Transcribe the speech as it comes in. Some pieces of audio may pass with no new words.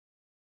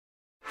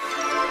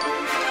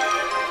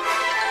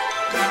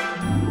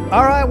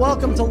All right,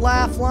 welcome to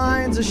Laugh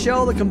Lines, a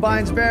show that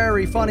combines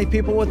very funny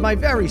people with my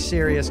very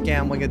serious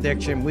gambling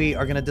addiction. We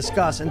are going to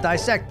discuss and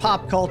dissect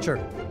pop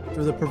culture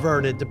through the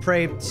perverted,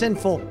 depraved,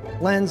 sinful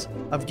lens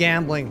of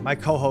gambling. My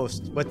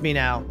co-host with me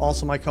now,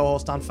 also my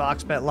co-host on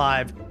Fox Bet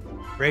Live,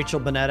 Rachel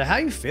Bonnetta. How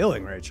are you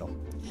feeling, Rachel?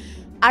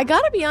 I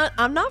gotta be honest,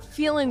 I'm not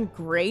feeling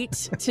great.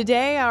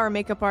 Today, our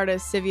makeup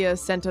artist, Sivia,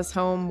 sent us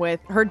home with,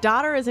 her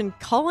daughter is in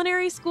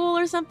culinary school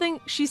or something.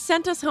 She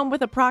sent us home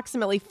with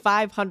approximately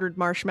 500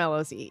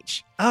 marshmallows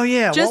each. Oh,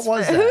 yeah. Just, what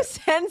was that? Who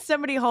sends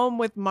somebody home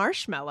with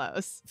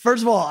marshmallows?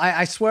 First of all,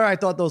 I swear I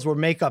thought those were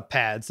makeup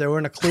pads. They were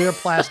in a clear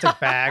plastic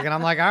bag. And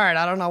I'm like, all right,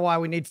 I don't know why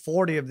we need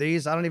 40 of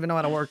these. I don't even know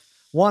how to work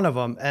one of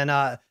them.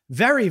 And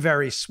very,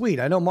 very sweet.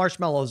 I know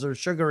marshmallows are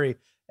sugary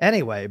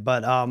anyway,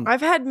 but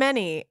I've had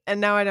many, and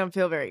now I don't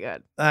feel very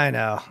good. I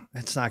know.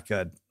 It's not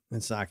good.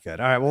 It's not good.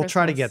 All right, we'll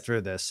try to get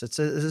through this.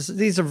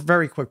 These are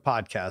very quick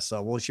podcasts,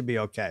 so we should be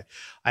okay,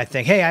 I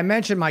think. Hey, I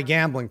mentioned my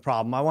gambling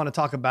problem. I want to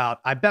talk about,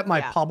 I bet my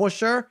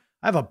publisher,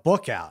 I have a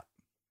book out.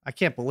 I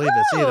can't believe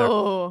this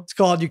either. It's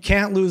called You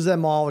Can't Lose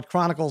Them All. It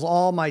chronicles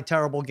all my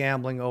terrible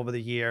gambling over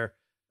the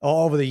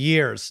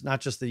years,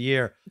 not just the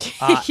year.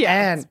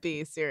 Let's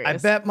be serious. I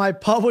bet my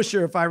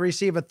publisher, if I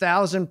receive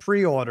 1,000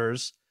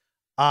 pre-orders,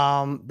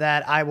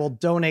 that I will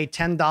donate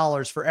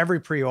 $10 for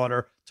every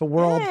pre-order to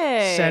World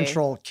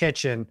Central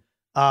Kitchen.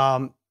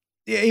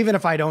 Even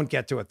if I don't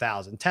get to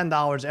 1,000,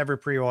 $10 every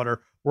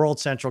pre-order, World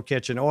Central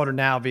Kitchen. Order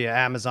now via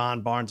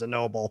Amazon, Barnes &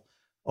 Noble,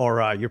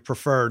 or your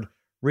preferred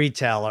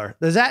retailer.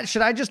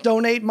 Should I just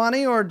donate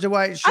money, or do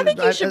I? I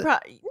think you should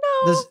probably,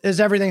 no. Does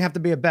everything have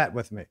to be a bet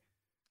with me?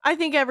 I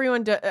think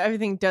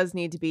everything does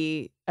need to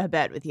be a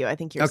bet with you. I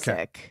think you're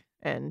sick.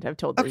 And I've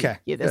told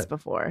you this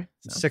before.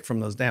 So. Sick from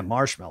those damn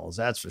marshmallows,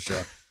 that's for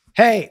sure.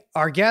 Hey,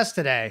 our guest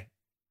today,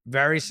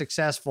 very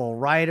successful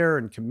writer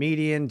and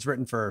comedian. He's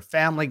written for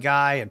Family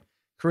Guy and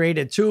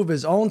created 2 of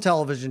his own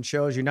television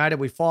shows, United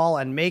We Fall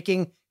and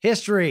Making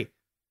History.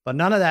 But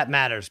none of that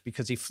matters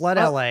because he fled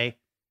LA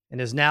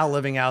and is now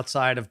living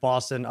outside of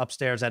Boston,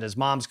 upstairs at his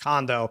mom's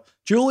condo.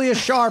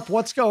 Julius Sharp,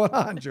 what's going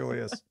on,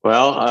 Julius?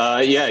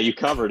 Well, you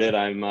covered it.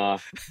 I'm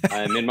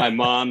in my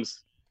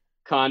mom's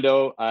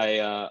condo.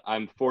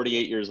 I'm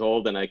 48 years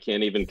old and I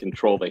can't even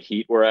control the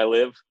heat where I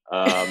live.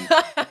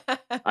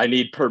 I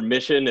need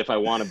permission if I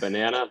want a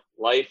banana.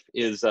 Life's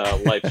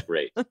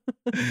great.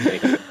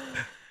 Thank you.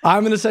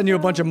 I'm going to send you a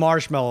bunch of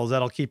marshmallows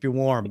that'll keep you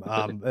warm.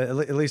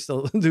 At least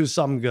they'll do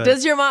something good.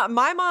 Does your mom?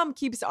 My mom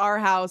keeps our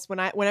house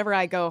whenever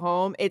I go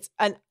home. It's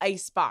an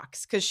ice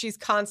box because she's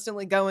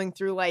constantly going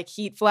through like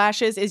heat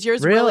flashes. Is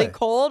yours really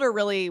cold or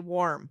really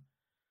warm?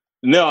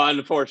 No,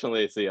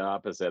 unfortunately, it's the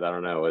opposite. I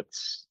don't know.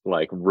 It's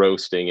like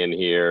roasting in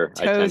here.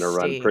 Toasty. I tend to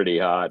run pretty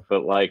hot,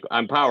 but like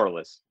I'm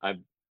powerless.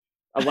 I'm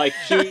like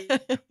she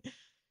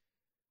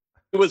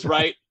was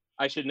right.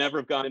 I should never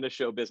have gone into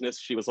show business.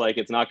 She was like,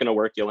 "It's not going to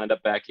work. You'll end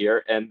up back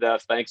here." And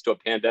thanks to a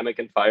pandemic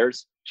and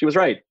fires, she was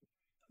right.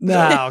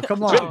 No,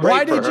 come on.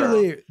 Why did you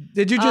leave?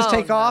 Did you just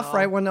take off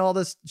right when all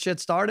this shit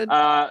started?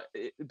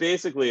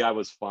 Basically, I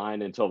was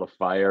fine until the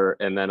fire,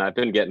 and then I've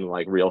been getting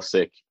like real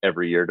sick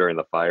every year during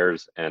the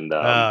fires. And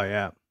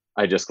I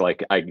just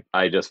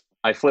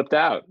I flipped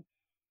out.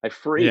 I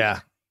freaked. Yeah.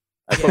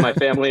 I put my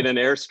family in an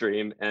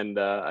Airstream, and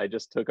I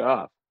just took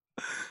off.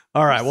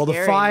 All right. Well,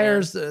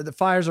 the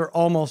fires are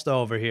almost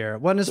over here.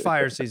 When does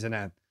fire season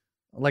end?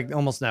 Like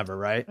almost never,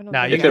 right?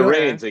 Now, if it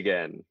rains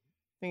again.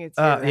 I think it's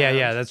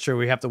that's true.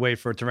 We have to wait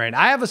for it to rain.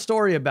 I have a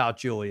story about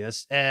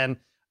Julius, and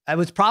it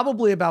was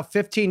probably about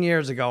 15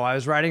 years ago. I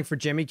was writing for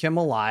Jimmy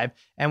Kimmel Live,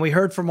 and we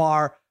heard from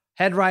our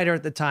head writer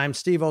at the time,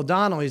 Steve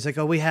O'Donnell. He's like,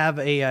 "Oh, we have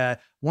a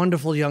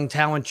wonderful young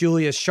talent.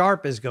 Julius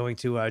Sharp is going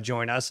to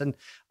join us." And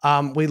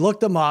we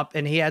looked him up,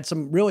 and he had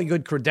some really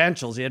good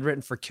credentials. He had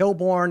written for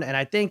Kilborn, and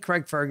I think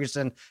Craig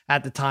Ferguson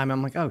at the time.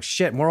 I'm like, oh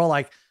shit. And we're all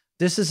like,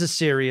 this is a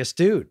serious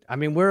dude. I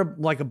mean, we're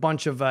like a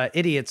bunch of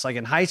idiots, like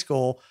in high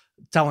school,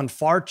 telling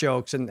fart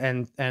jokes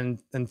and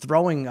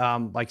throwing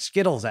like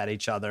Skittles at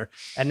each other.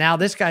 And now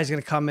this guy's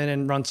going to come in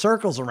and run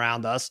circles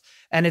around us.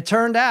 And it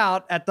turned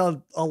out at the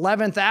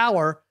 11th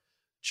hour,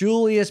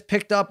 Julius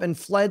picked up and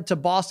fled to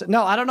Boston.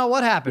 No, I don't know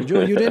what happened.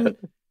 Julius, you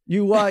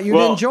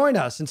didn't join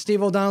us. And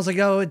Steve O'Donnell's like,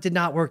 oh, it did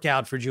not work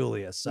out for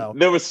Julius. So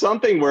there was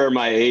something where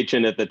my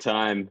agent at the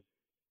time,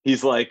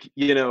 he's like,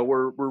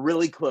 we're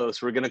really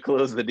close. We're going to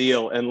close the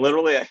deal. And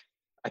literally,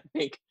 I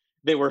think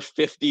they were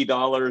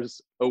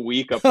 $50 a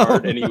week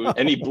apart,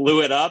 and he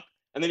blew it up.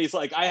 And then he's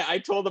like, I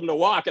told him to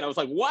walk, and I was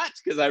like, what?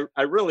 Because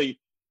I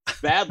really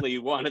badly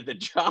wanted the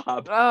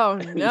job.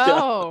 Oh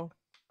no!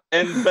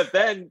 But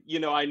then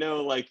I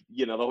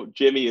know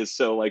Jimmy is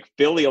so like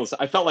filial.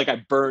 I felt like I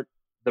burnt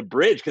the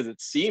bridge because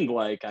it seemed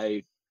like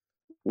I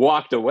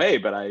walked away,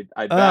 but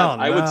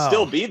I would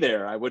still be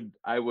there. I would.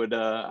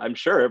 I'm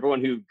sure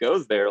everyone who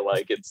goes there,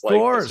 like it's like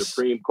a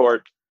Supreme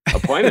Court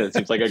appointment. It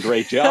seems like a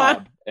great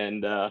job,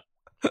 and.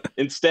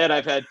 instead,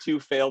 I've had 2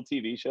 failed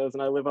TV shows,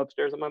 and I live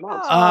upstairs at my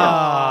mom's.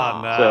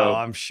 Oh, no, So,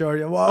 I'm sure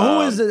you. Well,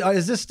 who is it?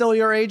 Is this still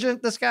your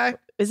agent? This guy?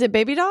 Is it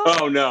Baby Doll?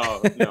 Oh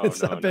no,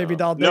 It's not Baby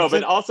Doll no.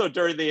 Dixon? But also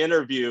during the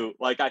interview,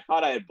 like I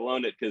thought I had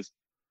blown it because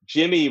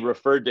Jimmy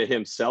referred to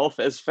himself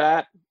as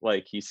fat.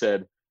 Like he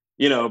said,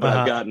 but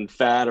I've gotten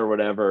fat or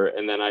whatever.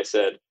 And then I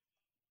said,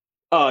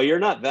 "Oh, you're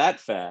not that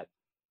fat."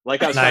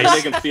 Like I was trying to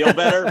make him feel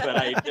better, but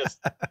I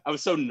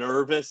was so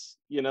nervous,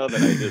 that I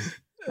just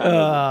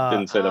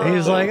didn't say that.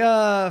 He's like,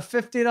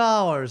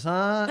 $50,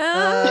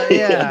 huh?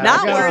 Yeah,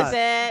 not worth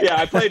it. Yeah,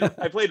 I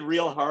played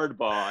real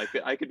hardball.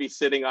 I could be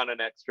sitting on an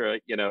extra,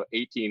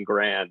 18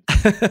 grand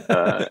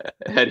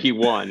had he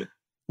won.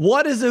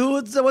 What's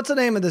the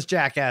name of this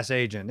jackass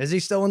agent? Is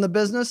he still in the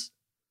business?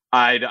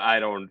 I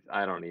don't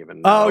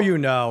even know.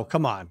 Oh,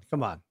 come on.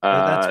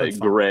 That's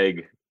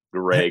Greg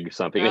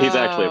something. He's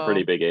actually a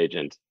pretty big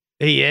agent.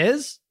 He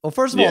is? Well,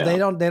 first of all, they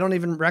don't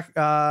even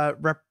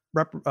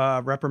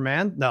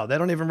reprimand. No, they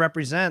don't even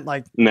represent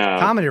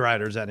comedy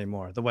writers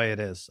anymore the way it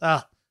is.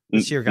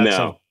 This year got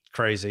so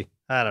crazy.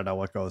 I don't know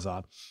what goes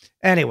on.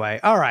 Anyway,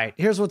 all right.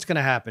 Here's what's going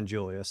to happen,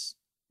 Julius.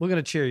 We're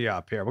going to cheer you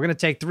up here. We're going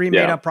to take 3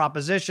 made up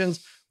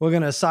propositions. We're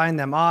going to assign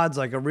them odds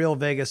like a real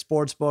Vegas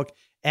sports book.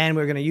 And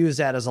we're going to use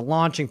that as a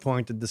launching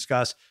point to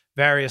discuss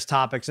various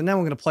topics. And then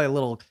we're going to play a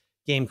little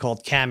game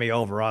called Cammy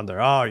Over Under.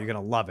 Oh, you're going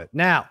to love it.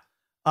 Now,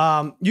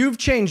 you've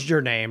changed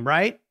your name,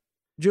 right,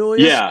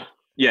 Julius?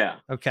 Yeah.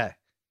 Okay.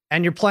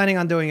 And you're planning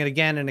on doing it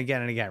again and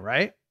again and again,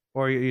 right?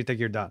 Or you think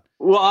you're done?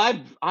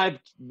 Well,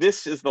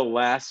 this is the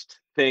last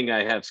thing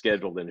I have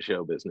scheduled in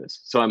show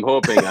business. So I'm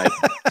hoping I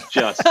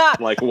just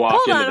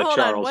walk into the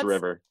Charles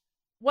River.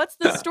 What's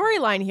the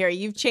storyline here?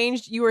 You've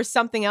changed. You were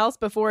something else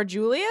before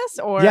Julius,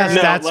 or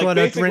yes, that's what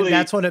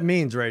it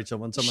means, Rachel.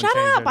 When someone shut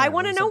up, I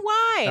want to know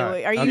why.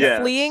 Right. Are you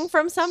fleeing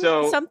from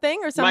something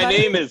or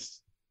somebody?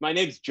 My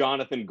name's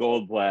Jonathan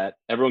Goldblatt.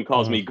 Everyone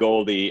calls me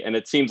Goldie, and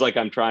it seems like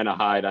I'm trying to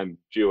hide I'm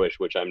Jewish,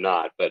 which I'm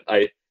not. But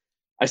I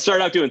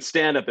started out doing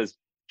stand up as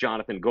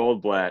Jonathan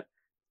Goldblatt,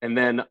 and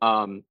then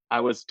I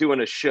was doing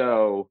a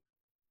show,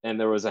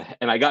 and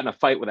I got in a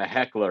fight with a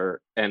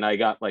heckler, and I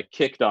got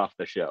kicked off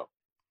the show.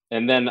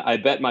 And then I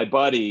bet my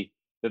buddy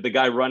that the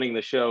guy running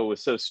the show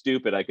was so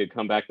stupid I could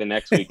come back the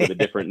next week with a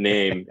different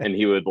name, and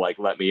he would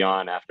let me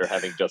on after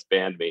having just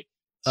banned me.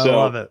 I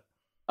love it.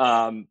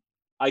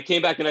 I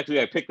came back the next week.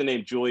 I picked the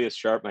name Julius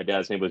Sharp. My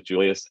dad's name was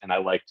Julius, and I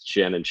liked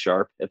Shannon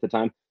Sharp at the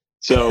time.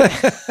 So,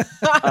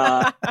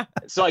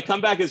 so I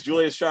come back as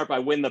Julius Sharp. I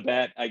win the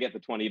bet. I get the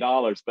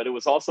 $20. But it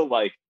was also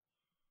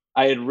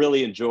I had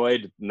really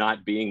enjoyed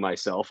not being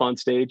myself on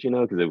stage,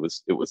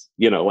 because it was,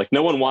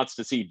 no one wants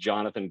to see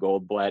Jonathan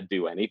Goldblatt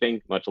do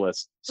anything, much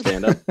less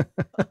stand up.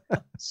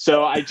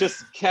 So I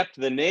just kept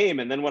the name.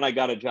 And then when I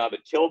got a job at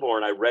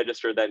Kilborn, I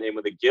registered that name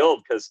with the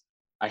Guild because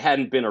I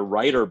hadn't been a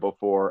writer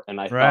before. And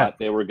I thought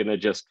they were going to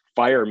just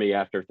fire me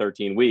after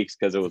 13 weeks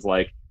because it was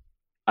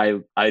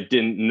I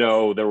didn't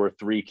know there were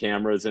 3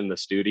 cameras in the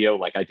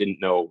studio. I didn't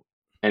know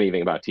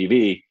anything about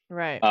TV.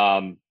 Right.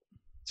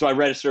 So I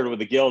registered with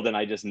the Guild and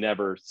I just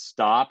never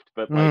stopped,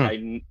 but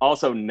I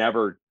also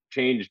never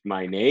changed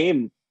my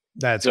name.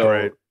 That's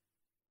great.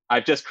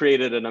 I've just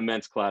created an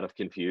immense cloud of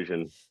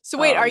confusion. So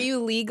wait, are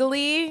you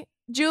legally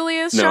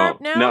Julius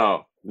Sharp now?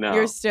 No.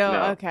 You're still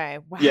okay.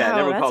 Wow,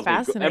 yeah, that's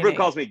fascinating. Everyone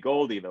calls me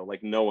Goldie though.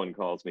 No one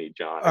calls me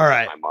John. All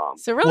right, my mom.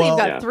 So really, you've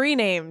got 3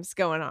 names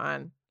going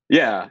on.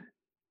 Yeah.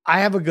 I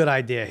have a good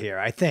idea here.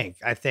 I think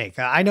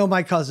I know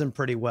my cousin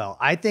pretty well.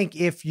 I think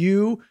if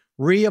you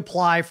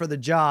reapply for the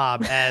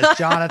job as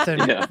Jonathan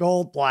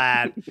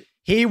Goldblatt,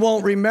 he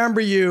won't remember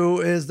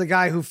you as the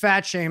guy who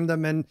fat shamed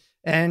them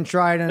and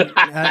tried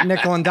to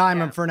nickel and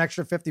dime him for an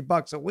extra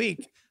 $50 a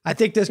week. I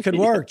think this could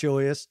work,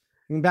 Julius.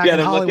 Back in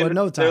Hollywood,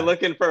 no time. They're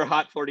looking for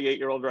hot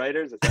 48-year-old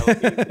writers. Is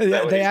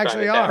that what they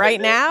actually are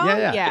right now.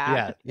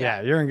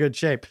 Yeah. You're in good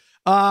shape.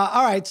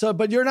 All right. So,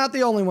 but you're not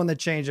the only one that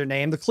changed their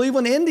name. The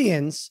Cleveland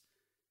Indians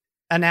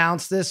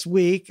announced this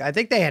week. I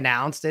think they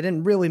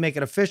didn't really make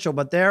it official,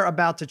 but they're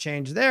about to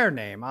change their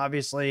name.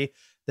 Obviously,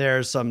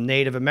 there's some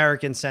Native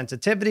American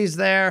sensitivities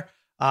there.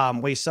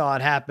 We saw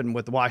it happen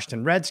with the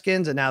Washington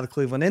Redskins, and now the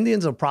Cleveland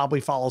Indians will probably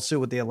follow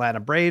suit with the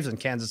Atlanta Braves and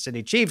Kansas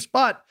City Chiefs.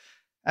 But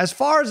as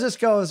far as this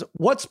goes,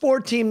 what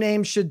sport team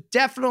name should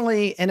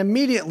definitely and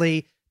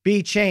immediately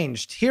be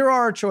changed? Here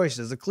are our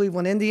choices. The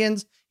Cleveland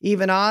Indians,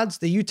 even odds.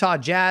 The Utah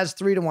Jazz,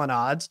 3-1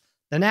 odds.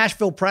 The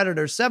Nashville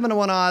Predators,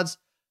 7-1 odds.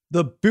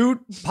 The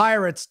Butte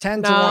Pirates,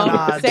 10-1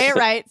 odds. Say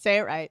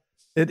it right.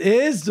 It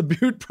is the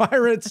Butte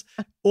Pirates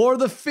or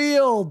the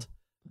Field.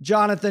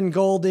 Jonathan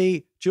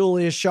Goldie,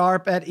 Julius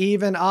Sharp at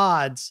even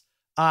odds.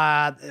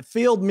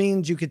 Field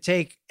means you could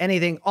take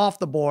anything off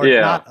the board,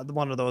 not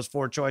one of those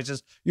 4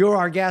 choices. You're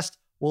our guest.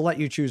 We'll let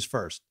you choose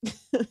first.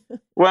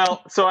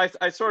 Well, so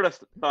I sort of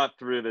thought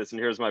through this,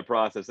 and here's my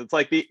process. It's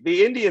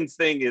the Indians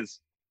thing is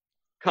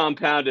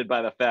compounded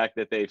by the fact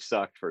that they've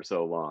sucked for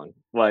so long.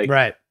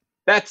 Right.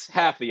 That's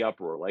half the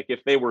uproar.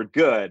 If they were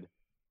good,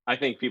 I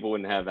think people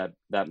wouldn't have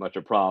that much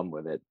a problem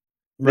with it.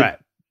 Right.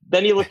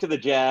 Then you look to the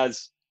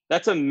Jazz.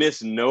 That's a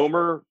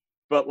misnomer,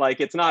 but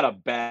it's not a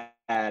bad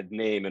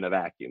name in a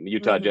vacuum.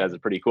 Utah Jazz is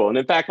pretty cool. And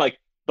in fact, like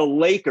the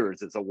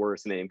Lakers is a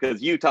worse name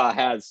because Utah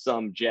has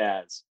some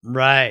jazz.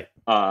 Right.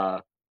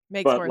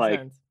 Makes but more like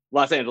sense.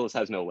 Los Angeles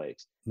has no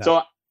lakes. No.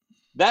 So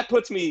that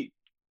puts me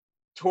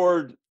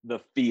toward the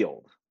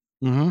field,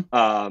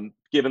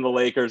 given the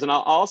Lakers. And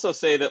I'll also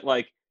say that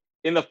like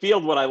in the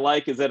field, what I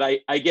like is that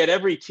I get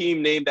every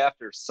team named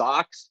after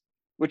socks,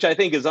 which I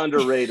think is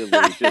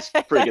underratedly just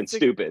friggin'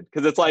 stupid.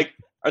 Because it's like,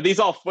 are these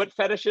all foot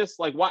fetishists?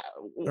 Like, why?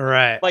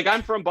 Right. Like,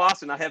 I'm from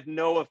Boston. I have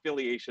no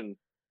affiliation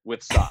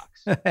with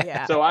socks.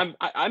 Yeah. So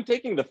I'm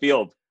taking the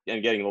field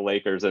and getting the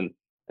Lakers and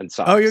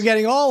socks. Oh, you're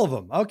getting all of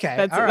them. Okay.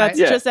 That's, all right. that's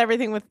just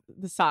everything with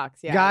the socks.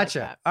 Yeah. Gotcha.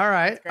 I like that. All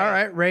right. Great. All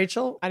right.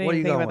 Rachel, I didn't what are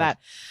you even think going about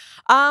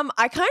that.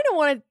 I kind of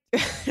wanted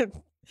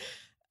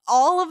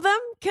all of them.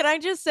 Can I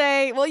just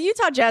say, well,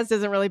 Utah Jazz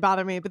doesn't really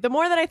bother me, but the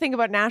more that I think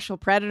about Nashville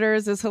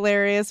Predators is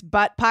hilarious.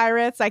 Butt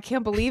Pirates, I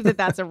can't believe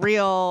that's a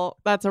real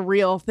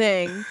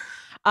thing.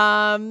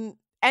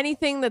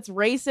 Anything that's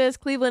racist,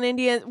 Cleveland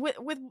Indians with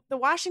the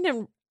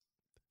Washington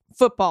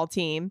football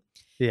team,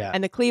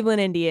 and the Cleveland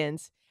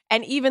Indians,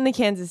 and even the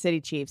Kansas City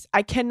Chiefs.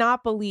 I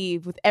cannot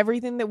believe with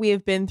everything that we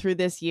have been through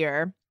this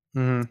year.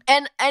 And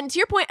to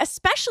your point,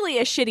 especially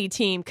a shitty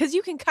team, because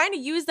you can kind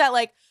of use that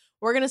like,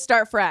 we're going to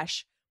start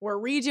fresh. We're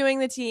redoing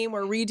the team.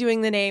 We're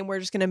redoing the name. We're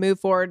just going to move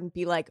forward and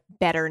be like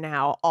better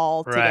now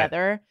all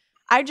together.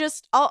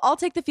 I'll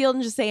take the field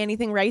and just say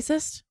anything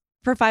racist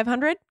for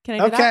 500. Can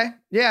I do that? Okay.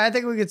 Yeah, I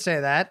think we could say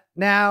that.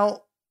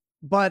 Now,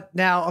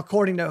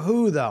 according to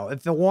who though?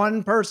 If the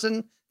one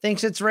person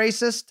thinks it's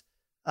racist,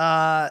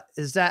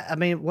 is that, I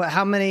mean,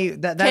 how many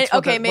that's okay,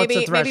 what's the maybe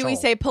we threshold?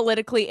 say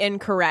politically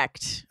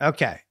incorrect.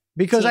 Okay.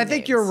 Because team I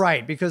think names. you're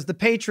right, because the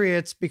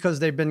Patriots, because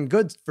they've been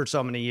good for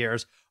so many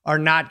years, are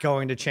not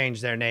going to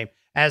change their name.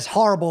 As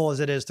horrible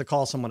as it is to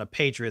call someone a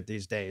patriot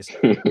these days,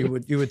 you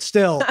would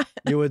still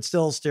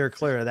steer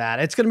clear of that.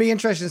 It's going to be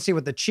interesting to see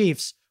what the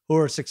Chiefs, who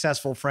are a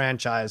successful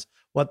franchise,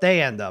 what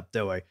they end up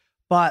doing.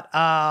 But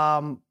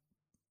Bonetta,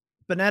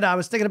 I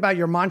was thinking about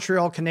your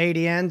Montreal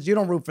Canadiens. You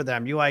don't root for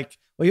them. You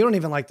don't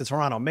even like the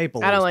Toronto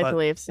Maple Leafs. I don't like the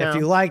Leafs. No. If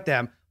you like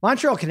them,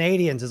 Montreal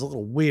Canadiens is a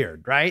little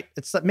weird, right?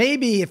 It's like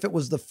maybe if it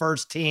was the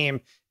first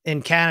team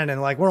in Canada,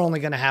 and like we're only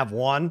going to have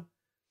one.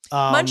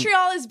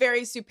 Montreal is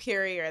very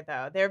superior,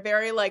 though. They're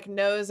very like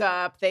nose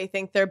up. They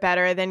think they're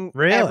better than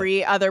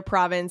every other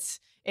province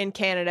in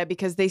Canada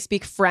because they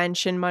speak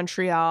French in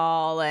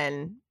Montreal,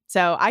 and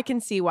so I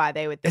can see why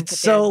they would think it's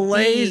so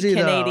lazy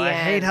though. Canadians. I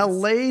hate how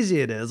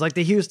lazy it is. Like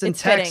the Houston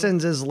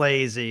Texans is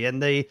lazy,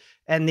 and the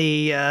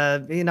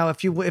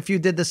if you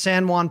did the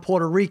San Juan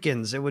Puerto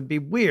Ricans, it would be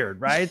weird,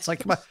 right? It's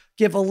like come on,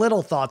 give a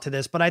little thought to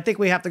this, but I think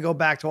we have to go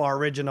back to our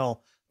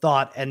original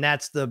thought, and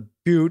that's the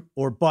Butte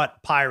or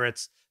Butt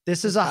Pirates.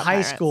 This is a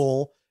high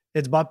school.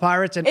 It's Butt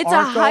Pirates in It's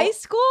Arco. a high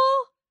school?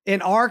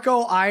 In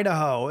Arco,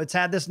 Idaho. It's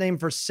had this name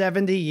for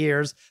 70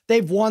 years.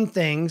 They've won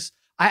things.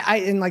 I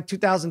in like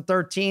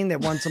 2013, they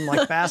won some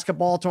like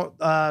basketball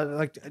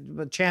like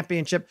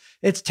championship.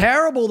 It's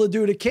terrible to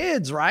do to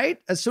kids, right?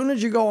 As soon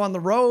as you go on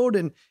the road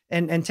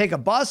and take a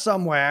bus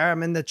somewhere, I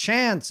mean the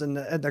chants and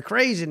the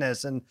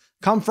craziness and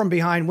come from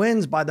behind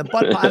wins by the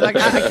Butt Pirates. Like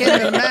I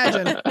can't even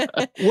imagine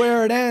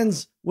where it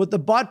ends with the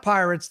Butt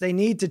Pirates. They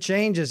need to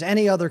change as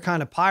any other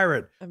kind of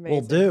pirate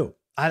will do.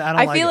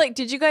 I feel like,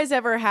 did you guys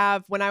ever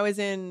have, when I was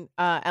in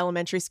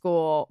elementary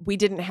school, we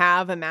didn't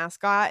have a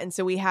mascot. And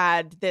so we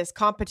had this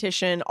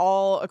competition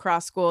all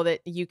across school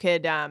that you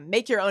could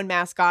make your own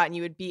mascot and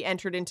you would be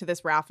entered into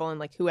this raffle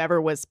and like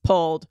whoever was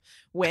pulled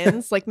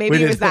wins. Like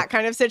maybe it was that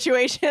kind of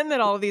situation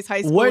that all of these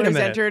high schoolers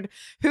entered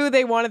who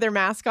they wanted their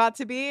mascot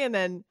to be. And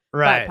then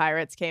Butt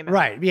Pirates came out.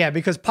 Right. Yeah.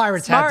 Because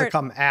Pirates had to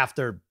come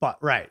after, but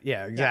right.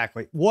 Yeah,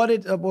 exactly. Yeah. What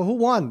did, who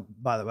won,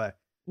 by the way?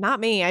 Not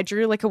me. I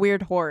drew like a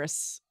weird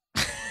horse.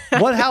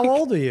 How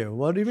old are you?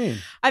 What do you mean?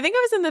 I think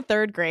I was in the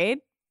 3rd grade.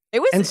 It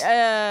was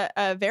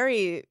a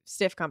very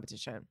stiff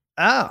competition.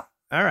 Oh,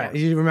 all right.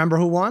 You remember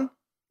who won?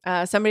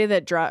 Somebody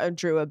that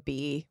drew a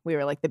bee. We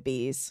were like the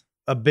bees.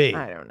 A bee?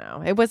 I don't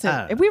know. It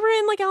wasn't. We were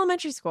in like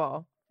elementary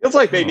school. Feels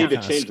like they need to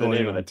change the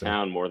name of the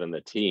town more than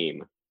the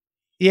team.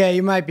 Yeah,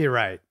 you might be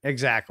right.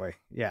 Exactly.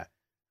 Yeah.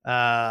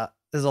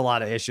 There's a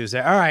lot of issues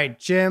there. All right,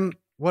 Jim,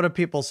 what are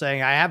people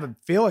saying? I have a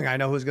feeling I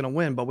know who's going to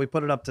win, but we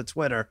put it up to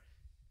Twitter.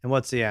 And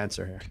what's the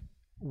answer here?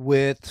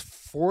 With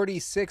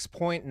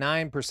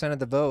 46.9% of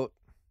the vote,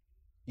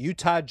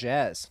 Utah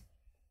Jazz.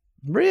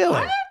 Really?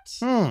 What?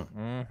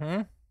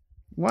 Mm-hmm.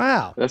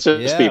 Wow. That's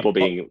just people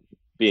being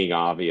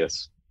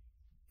obvious.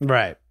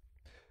 Right.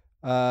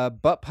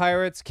 Butt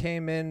Pirates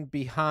came in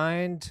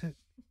behind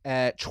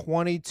at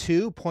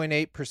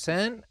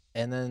 22.8%,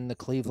 and then the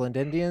Cleveland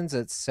Indians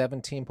at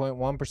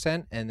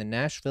 17.1%, and the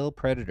Nashville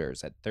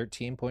Predators at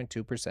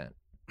 13.2%.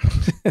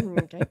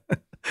 Okay.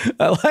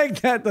 I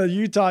like that the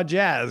Utah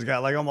Jazz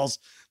got like almost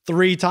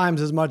 3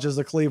 times as much as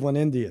the Cleveland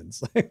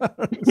Indians.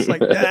 It's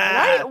like,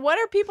 what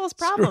are people's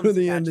problems? Screw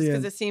the Just because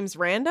Indians. it seems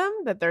random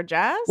that they're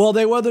Jazz? Well,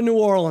 they were the New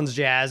Orleans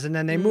Jazz, and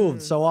then they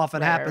moved. So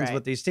often happens right.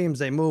 with these teams,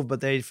 they move,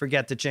 but they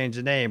forget to change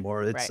the name,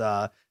 or it's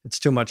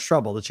too much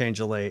trouble to change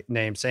the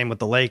name. Same with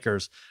the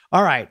Lakers.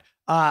 All right.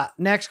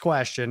 Next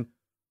question.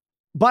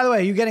 By the way,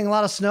 are you getting a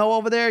lot of snow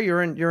over there?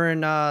 You're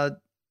in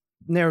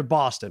near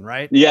Boston,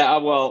 right? Yeah,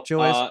 well,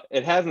 Julius?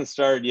 it hasn't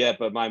started yet,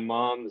 but my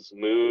mom's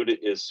mood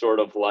is sort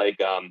of like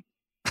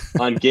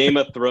on Game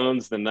of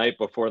Thrones the night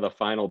before the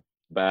final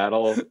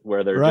battle,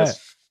 where they're Right.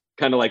 just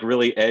kind of like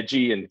really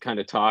edgy and kind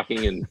of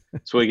talking and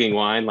swigging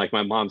wine. Like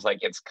my mom's like,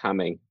 it's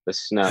coming. The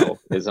snow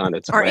is on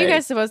its Aren't way. you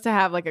guys supposed to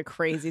have like a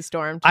crazy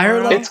storm I heard,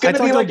 tomorrow? It's going I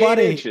to be talked like to a 8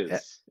 buddy.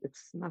 inches.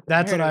 It's not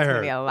That's what I it's gonna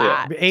heard. be a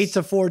lot. 8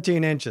 to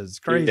 14 inches.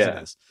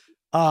 Craziness.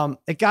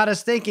 It got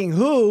us thinking,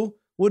 who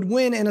would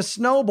win in a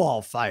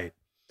snowball fight?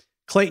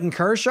 Clayton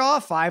Kershaw,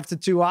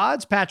 5-2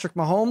 odds. Patrick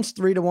Mahomes,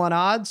 3-1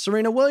 odds.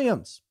 Serena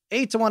Williams,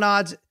 8-1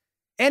 odds.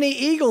 Any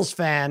Eagles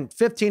fan,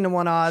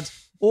 15-1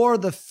 odds. Or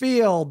the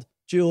field,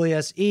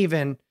 Julius,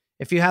 even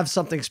if you have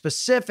something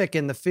specific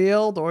in the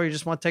field, or you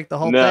just want to take the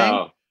whole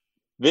thing.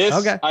 This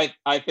Okay.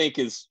 I think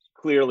is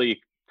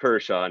clearly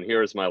Kershaw, and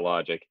here's my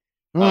logic.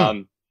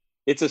 Mm.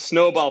 It's a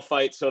snowball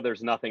fight, so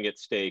there's nothing at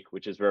stake,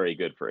 which is very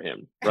good for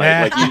him,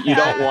 right? Like you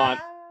don't want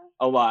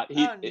a lot.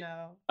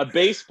 A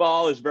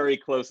baseball is very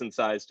close in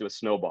size to a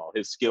snowball.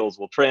 His skills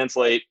will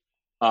translate,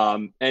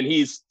 and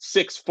he's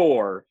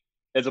 6'4",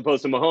 as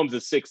opposed to Mahomes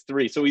is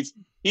 6'3". So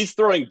he's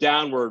throwing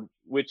downward,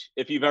 which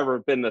if you've ever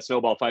been in a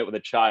snowball fight with a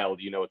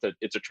child, you know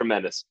it's a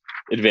tremendous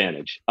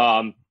advantage.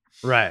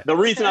 Right. The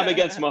reason I'm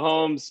against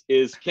Mahomes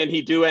is, can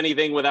he do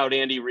anything without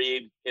Andy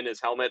Reid in his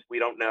helmet? We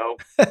don't know.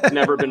 It's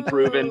never been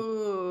proven.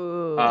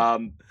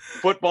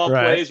 Football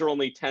plays are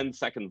only 10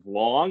 seconds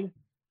long.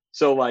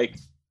 So like,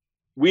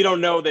 we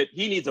don't know that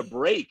he needs a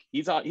break.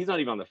 He's not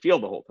even on the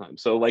field the whole time.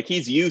 So like,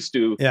 he's used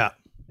to,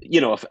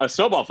 a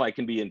snowball fight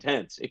can be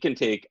intense. It can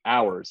take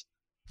hours.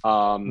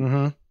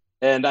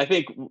 And I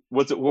think,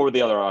 what were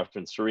the other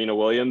options? Serena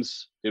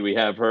Williams. Did we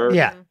have her?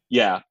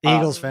 Yeah.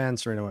 Eagles fan,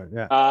 Serena Williams.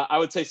 Yeah. I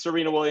would say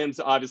Serena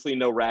Williams, obviously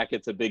no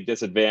racket's a big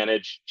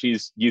disadvantage.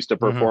 She's used to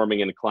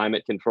performing in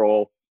climate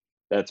control.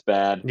 That's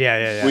bad.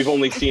 Yeah. We've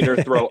only seen her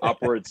throw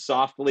upwards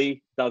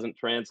softly. Doesn't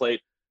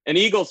translate. And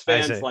Eagles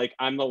fans, like,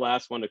 I'm the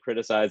last one to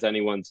criticize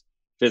anyone's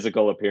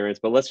physical appearance,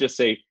 but let's just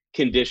say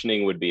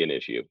conditioning would be an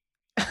issue.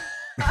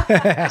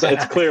 So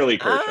it's clearly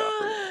Kershaw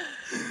for me.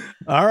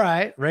 All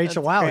right,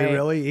 Rachel. That's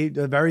Wow, great. he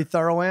a very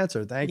thorough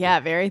answer. Thank you.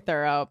 Yeah, very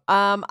thorough.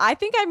 I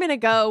think I'm gonna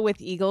go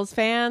with Eagles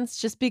fans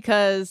just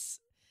because,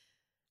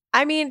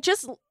 I mean,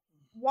 just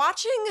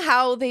watching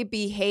how they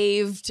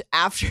behaved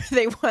after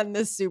they won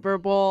the Super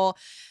Bowl.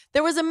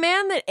 There was a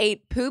man that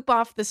ate poop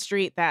off the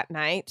street that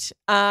night.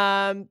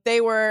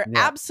 They were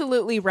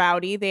absolutely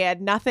rowdy. They had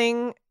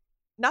nothing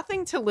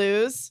to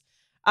lose.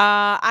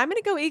 I'm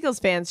gonna go Eagles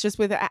fans just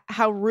with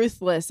how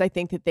ruthless I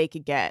think that they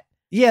could get.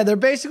 Yeah, they're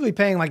basically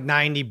paying like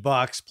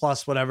 $90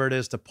 plus whatever it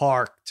is to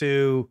park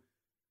to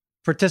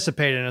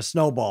participate in a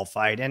snowball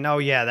fight. And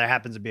there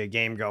happens to be a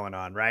game going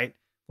on, right?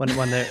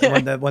 When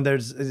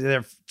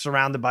they're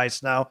surrounded by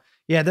snow.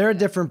 Yeah, they're a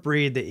different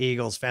breed, the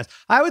Eagles fans.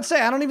 I would say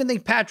I don't even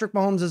think Patrick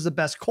Mahomes is the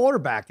best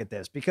quarterback at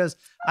this, because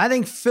I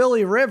think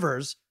Philly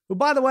Rivers, who,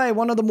 by the way,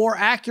 one of the more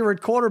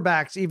accurate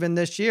quarterbacks even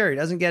this year, he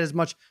doesn't get as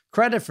much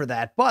credit for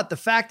that. But the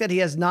fact that he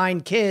has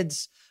 9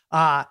 kids,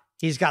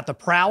 he's got the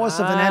prowess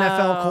of an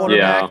NFL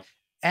quarterback.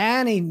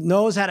 And he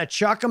knows how to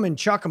chuck them and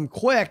chuck them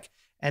quick.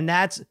 And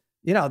that's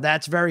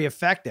very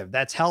effective.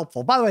 That's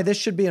helpful. By the way, this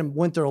should be a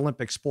Winter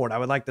Olympic sport. I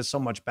would like this so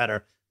much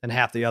better than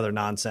half the other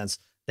nonsense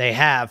they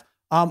have.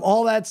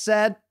 All that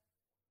said,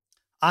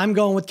 I'm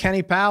going with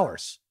Kenny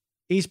Powers.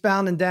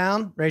 Eastbound and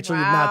Down. Rachel,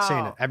 you've not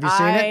seen it. Have you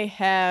seen it? I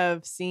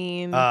have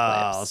seen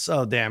Oh, clips.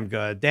 so damn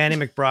good. Danny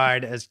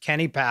McBride as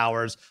Kenny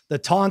Powers. The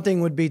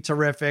taunting would be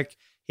terrific.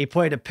 He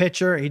played a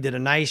pitcher. He did a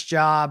nice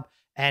job.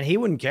 And he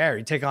wouldn't care.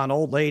 He'd take on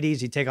old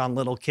ladies. He'd take on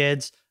little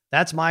kids.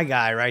 That's my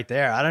guy right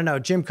there. I don't know.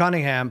 Jim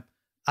Cunningham.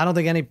 I don't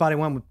think anybody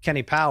went with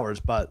Kenny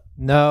Powers, but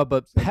no,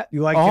 but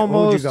you like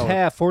almost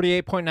half,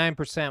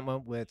 48.9%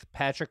 went with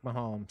Patrick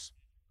Mahomes.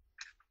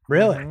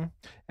 Really? Mm-hmm.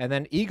 And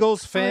then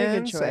Eagles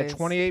fans at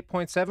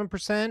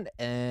 28.7%,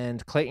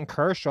 and Clayton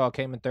Kershaw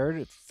came in third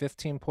at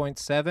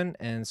 15.7%,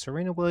 and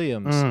Serena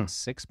Williams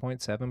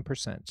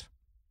 6.7%.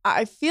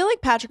 I feel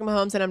like Patrick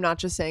Mahomes, and I'm not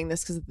just saying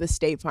this because of the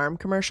State Farm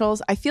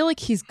commercials, I feel like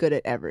he's good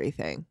at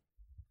everything.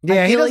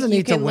 Yeah, he doesn't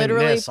need to win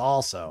this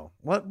also.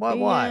 What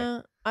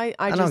why?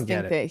 I just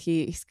think that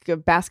he's a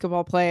good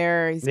basketball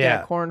player. He's good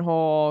at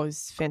cornhole.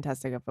 He's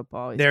fantastic at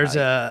football. There's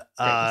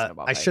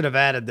I should have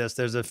added this.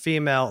 There's a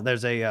female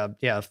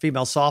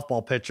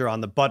softball pitcher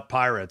on the Butt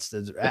Pirates.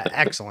 That's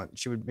excellent.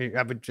 She would be,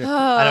 I don't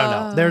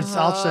know.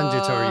 I'll send you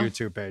to her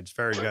YouTube page.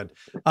 Very good.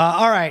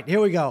 All right,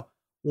 here we go.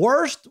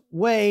 Worst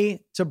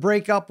way to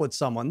break up with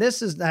someone. This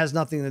has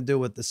nothing to do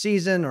with the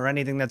season or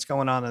anything that's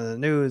going on in the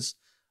news.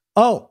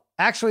 Oh,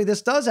 actually,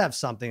 this does have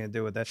something to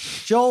do with it.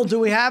 Joel, do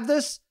we have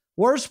this?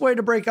 Worst way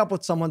to break up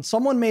with someone.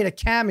 Someone made a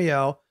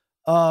cameo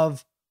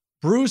of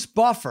Bruce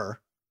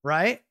Buffer,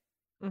 right?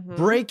 Mm-hmm.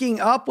 Breaking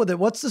up with it.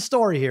 What's the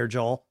story here,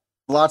 Joel?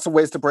 Lots of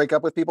ways to break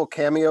up with people.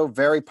 Cameo,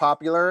 very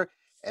popular.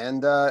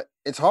 And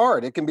it's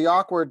hard. It can be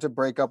awkward to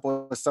break up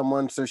with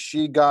someone. So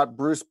she got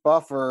Bruce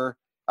Buffer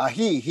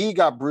He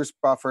got Bruce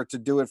Buffer to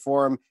do it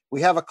for him.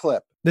 We have a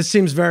clip. This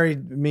seems very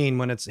mean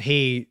when it's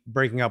he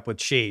breaking up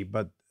with she,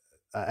 but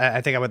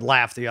I think I would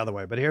laugh the other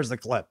way. But here's the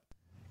clip.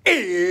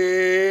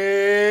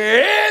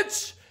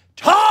 It's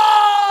time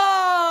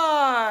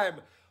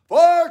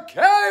for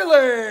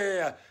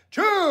Kaylee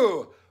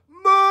to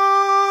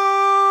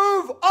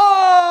move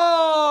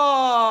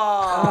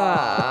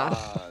on.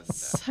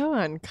 So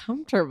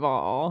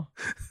uncomfortable.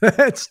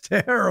 That's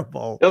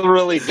terrible. He'll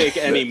really take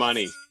any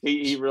money.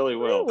 He really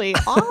will. Really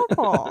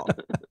awful.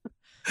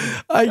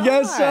 I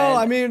guess so.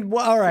 I mean,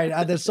 well, all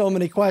right. There's so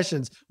many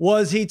questions.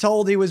 Was he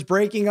told he was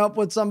breaking up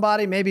with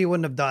somebody? Maybe he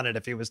wouldn't have done it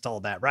if he was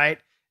told that, right?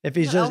 If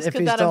he's What else if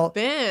could he's that told, have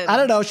been? I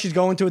don't know, she's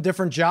going to a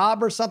different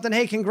job or something.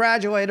 Hey,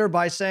 congratulate her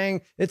by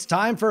saying it's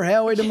time for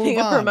Haley to move Getting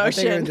a on. I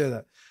think I promotion. can do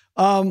that.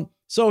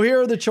 So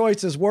here are the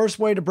choices. Worst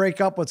way to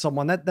break up with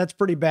someone. That's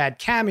pretty bad.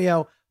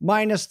 Cameo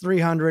minus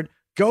 300,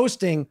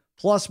 ghosting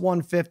plus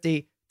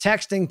 150,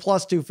 texting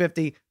plus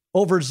 250,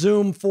 over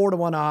Zoom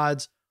 4-1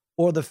 odds,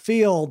 or the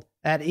field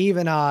at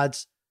even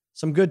odds.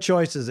 Some good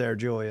choices there,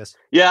 Julius.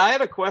 Yeah, I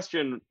have a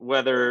question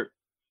whether,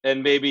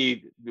 and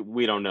maybe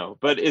we don't know,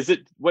 but is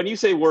it, when you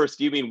say worse,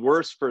 do you mean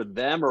worse for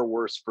them or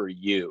worse for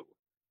you?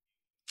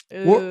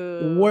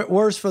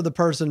 Worse for the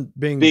person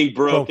being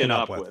broken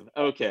up with.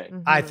 Okay.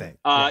 Mhm. I think.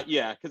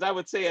 Yeah, because I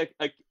would say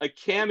a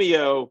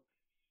cameo,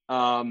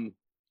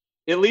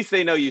 at least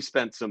they know you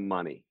spent some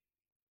money.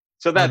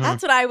 So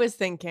That's what I was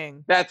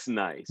thinking. that's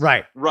nice.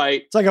 Right.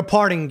 Right. It's like a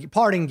parting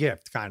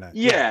gift, kind of.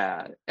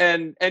 Yeah.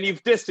 And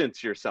you've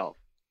distanced yourself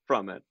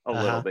from it a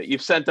little bit.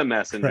 You've sent a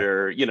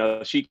messenger, you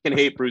know, she can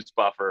hate Bruce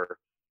Buffer,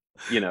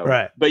 you know,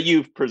 Right. but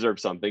you've preserved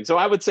something. So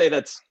I would say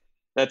that's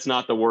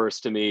not the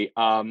worst to me.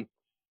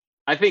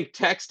 I think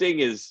texting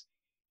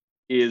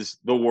is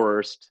the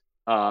worst,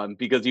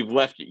 because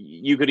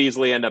you could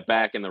easily end up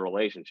back in the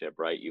relationship,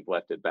 right? You've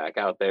left it back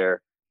out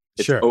there.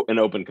 It's Sure. an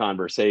open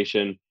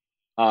conversation.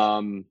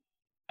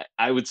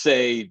 I would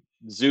say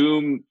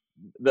Zoom,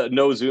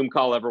 no Zoom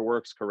call ever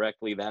works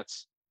correctly.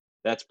 That's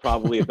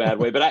probably a bad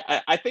way. But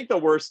I think the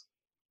worst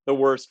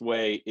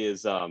way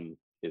is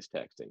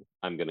texting.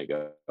 I'm gonna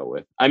go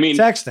with. I mean,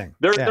 Texting.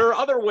 There Yeah. are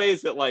other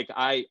ways that like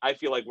I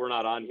feel like we're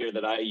not on here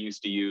that I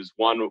used to use.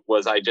 One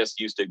was I just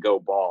used to go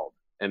bald,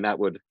 and that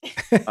would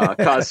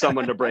cause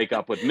someone to break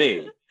up with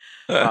me.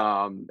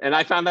 And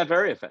I found that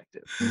very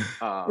effective.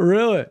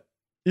 Really?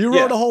 You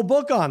wrote yeah. a whole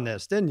book on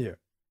this, didn't you?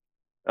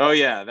 Oh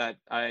yeah,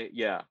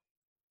 yeah.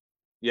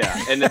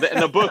 And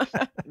the book,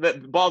 the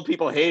bald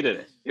people hated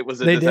it. It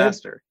was a They did?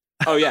 disaster.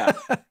 Oh yeah,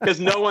 because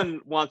no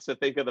one wants to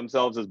think of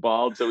themselves as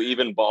bald. So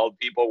even bald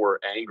people were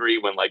angry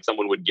when like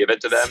someone would give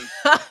it to them.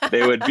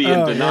 They would be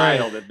in Oh,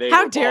 denial right. that they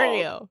How were dare bald.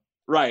 you?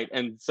 Right,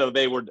 and so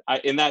they were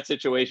in that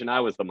situation. I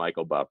was the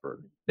Michael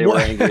Buffer. They were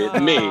What? angry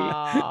at me.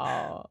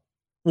 Oh.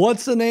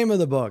 What's the name of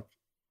the book?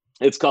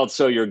 It's called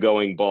 "So You're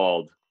Going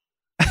Bald."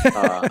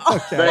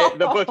 Okay.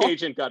 The book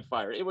agent got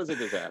fired. It was a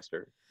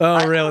disaster.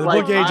 Oh, really? The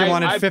like, book agent I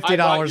wanted bought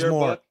 $50 your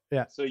more. book,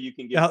 Yeah. So you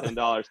can Yeah. give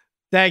 $10.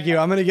 Thank you.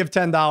 I'm going to give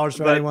 $10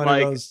 for But, anyone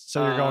like, who goes,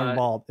 so you're going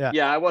bald. Yeah.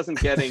 Yeah,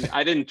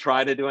 I didn't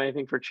try to do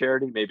anything for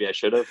charity. Maybe I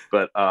should have,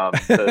 but No.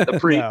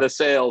 the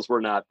sales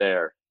were not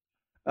there.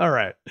 All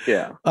right.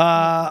 Yeah.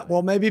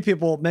 Well, maybe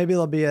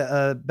there'll be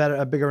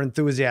a bigger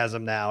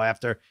enthusiasm now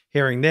after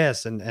hearing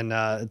this, and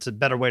it's a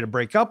better way to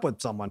break up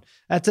with someone.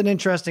 That's an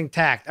interesting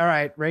tact. All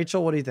right,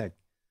 Rachel, what do you think?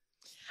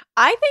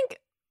 I think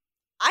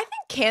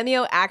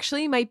Cameo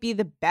actually might be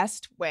the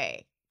best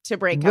way to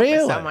break up Really?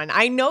 with someone.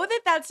 I know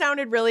that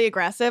sounded really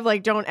aggressive.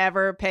 Like, don't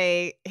ever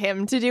pay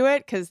him to do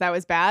it because that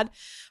was bad.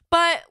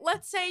 But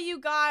let's say you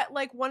got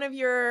like one of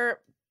your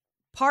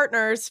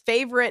partner's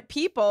favorite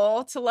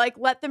people to like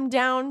let them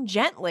down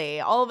gently.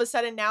 All of a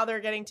sudden now they're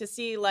getting to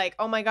see like,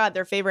 oh my God,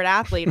 their favorite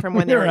athlete from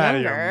when they were You're out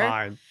of your younger.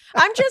 mind.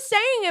 I'm just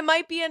saying it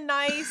might be a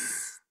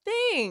nice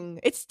thing.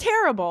 It's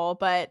terrible,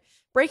 but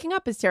breaking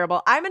up is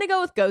terrible. I'm going to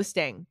go with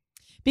ghosting.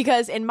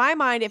 Because in my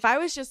mind, if I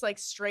was just like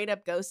straight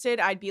up ghosted,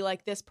 I'd be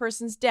like, this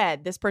person's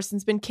dead. This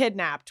person's been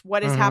kidnapped.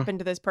 What has happened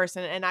to this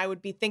person? And I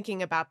would be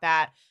thinking about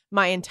that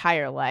my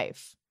entire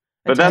life.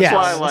 But until that's I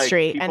why cross the like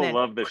street, people and then-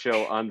 love the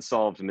show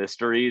Unsolved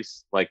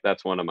Mysteries. Like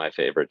that's one of my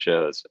favorite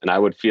shows. And I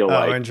would feel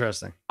Oh,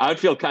 interesting. I would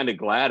feel kind of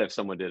glad if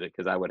someone did it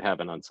because I would have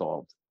an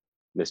unsolved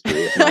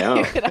mystery of my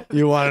own.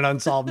 You want an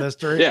unsolved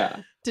mystery? Yeah.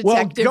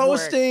 Detective well,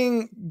 work.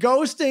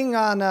 ghosting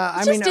on,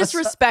 It's just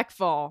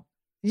disrespectful.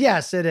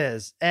 Yes, it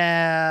is.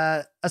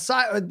 Aside,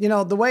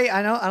 the way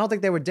I don't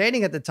think they were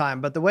dating at the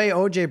time, but the way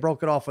OJ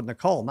broke it off with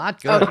Nicole,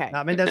 not good. Okay.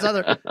 I mean, there's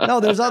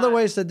other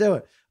ways to do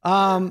it.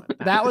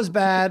 That was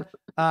bad.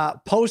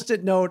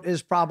 Post-it note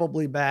is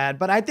probably bad,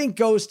 but I think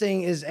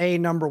ghosting is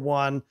number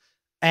one,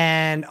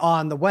 and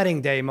on the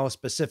wedding day, most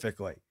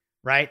specifically,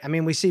 right? I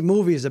mean, we see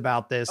movies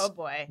about this. Oh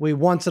boy. We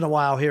once in a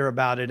while hear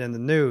about it in the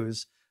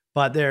news,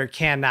 but there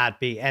cannot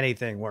be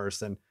anything worse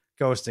than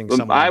ghosting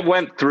someone. I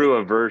went through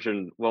a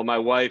version. Well, my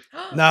wife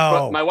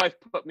my wife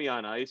put me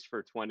on ice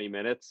for 20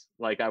 minutes.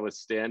 Like I was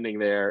standing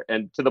there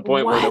and to the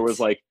point where What? there was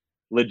like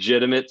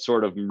legitimate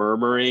sort of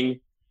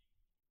murmuring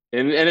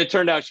And it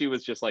turned out she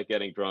was just like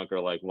getting drunk or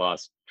like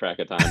lost track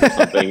of time or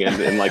something,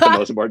 and like the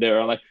most important day.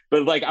 Like,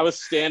 but like I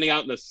was standing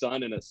out in the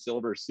sun in a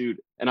silver suit,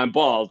 and I'm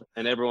bald,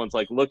 and everyone's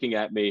like looking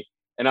at me,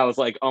 and I was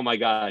like, oh my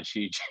god,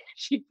 she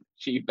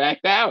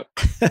backed out,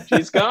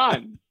 she's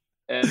gone,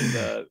 and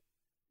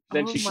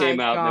then she came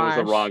out, and there was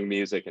the wrong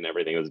music, and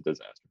everything was a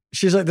disaster.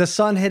 She's like, the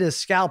sun hit his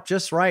scalp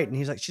just right, and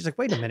she's like,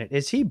 wait a minute,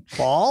 is he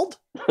bald?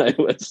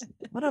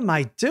 What am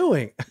I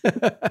doing?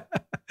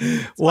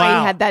 That's why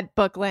you had that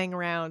book laying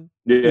around.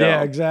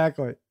 Yeah,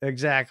 exactly.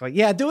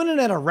 Yeah, doing it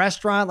at a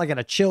restaurant, like at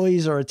a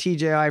Chili's or a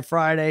TGI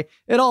Friday,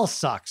 it all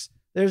sucks.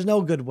 There's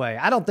no good way.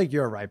 I don't think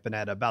you're right,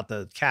 Bonetta, about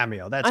the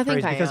cameo. That's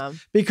crazy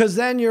because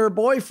then your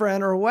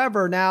boyfriend or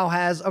whoever now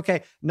has,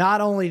 okay,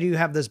 not only do you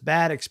have this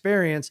bad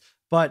experience,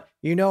 but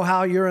you know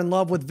how you're in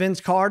love with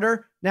Vince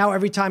Carter? Now,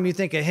 every time you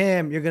think of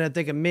him, you're going to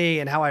think of me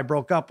and how I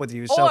broke up with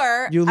you. So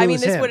or, you lose I mean,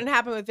 this him. wouldn't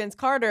happen with Vince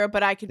Carter,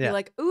 but I could be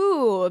like,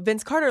 ooh,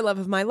 Vince Carter, love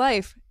of my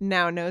life,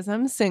 now knows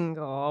I'm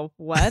single.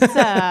 What's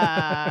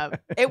up?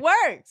 It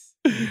works.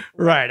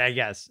 Right, I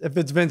guess. If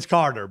it's Vince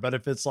Carter, but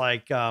if it's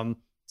like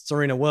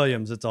Serena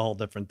Williams, it's a whole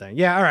different thing.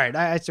 Yeah, all right.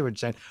 I see what you're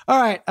saying. All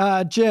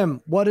right,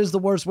 Jim, what is the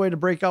worst way to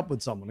break up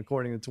with someone,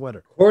 according to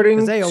Twitter?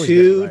 According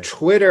to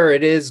Twitter,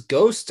 it is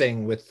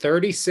ghosting with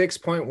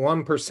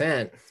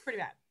 36.1%. It's pretty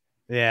bad.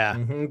 Yeah.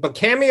 But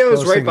Cameo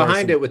is right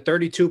behind it with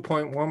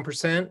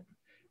 32.1%.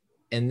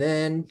 And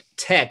then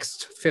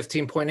text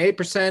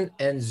 15.8%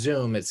 and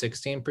Zoom at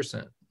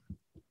 16%.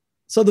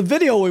 So the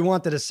video we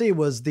wanted to see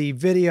was the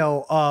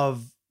video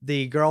of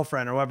the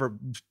girlfriend or whoever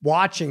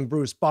watching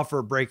Bruce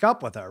Buffer break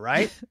up with her,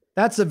 right?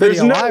 That's the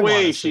video. There's no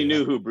way she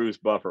knew who Bruce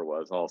Buffer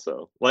was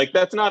also. Like,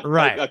 that's not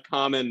right. Like a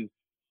common,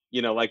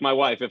 like my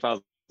wife, if I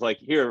was like,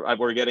 here,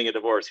 we're getting a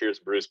divorce, here's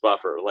Bruce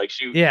Buffer. Like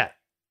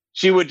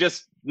she would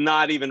just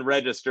not even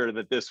register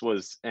that this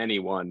was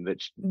anyone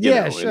that,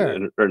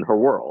 in her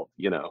world,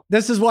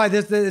 This is why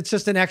it's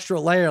just an extra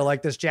layer.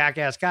 Like this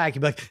jackass guy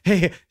can be like,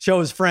 hey, show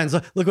his friends.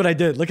 Look what I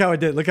did. Look how I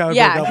did. Look how I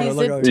broke up. He's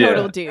a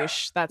total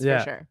douche. That's for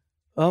sure.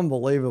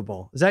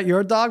 Unbelievable. Is that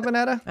your dog,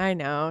 Bonetta? I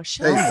know.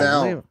 Hey,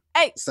 Sal.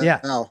 Hey.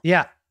 Sal.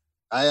 Yeah.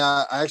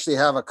 I actually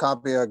have a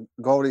copy of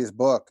Goldie's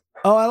book.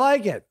 Oh, I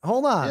like it.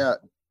 Hold on. Yeah.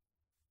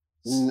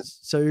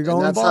 So you're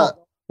going bald.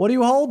 What are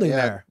you holding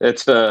there?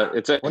 It's a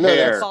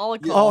hair.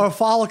 Follicle. Oh, a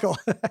follicle.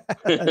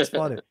 That's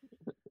funny.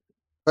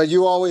 But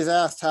you always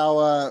asked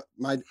how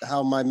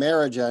my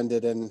marriage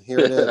ended, and here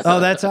it is. Oh,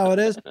 that's how it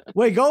is?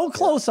 Wait, go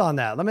close on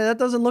that. That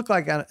doesn't look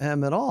like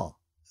him at all.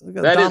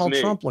 Look at Donald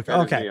Trump look.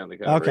 Okay.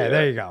 Okay,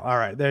 there you go. All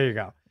right, there you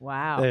go.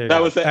 Wow.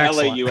 That was the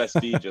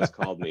LAUSD just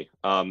called me.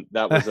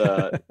 That was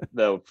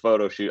the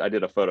photo shoot. I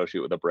did a photo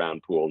shoot with a brown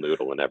pool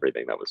noodle and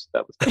everything. That was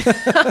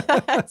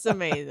That's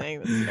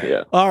amazing.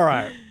 Yeah. All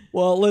right.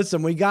 Well,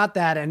 listen, we got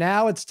that, and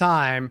now it's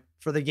time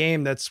for the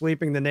game that's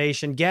sweeping the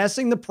nation,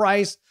 guessing the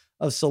price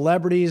of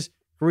celebrities'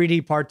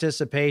 greedy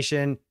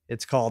participation.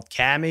 It's called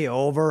Cammy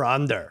Over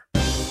Under.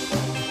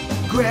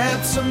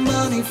 Grab some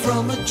money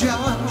from a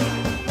jar.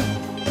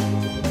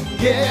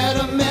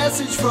 Get a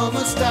message from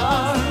a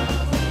star.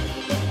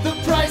 The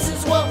price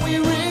is what we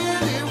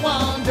really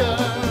wonder.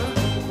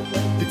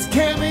 It's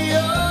Cammy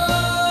Over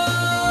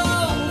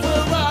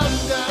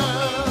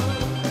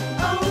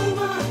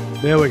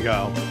Under. There we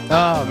go.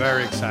 Oh,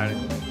 very exciting.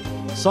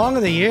 Song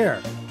of the year,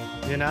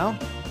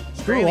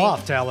 Screw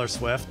off, Taylor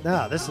Swift.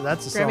 No, that's the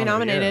song of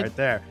the year right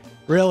there.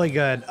 Really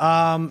good.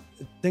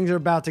 Things are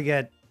about to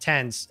get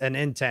tense and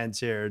intense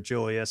here,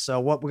 Julia. So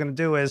what we're going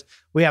to do is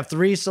we have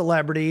 3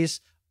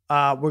 celebrities.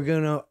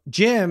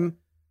 Jim,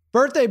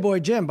 birthday boy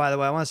Jim, by the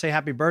way, I want to say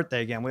happy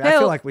birthday again. I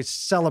feel like we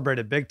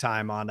celebrated big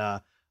time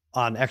on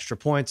Extra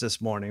Points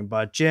this morning.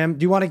 But Jim,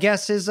 do you want to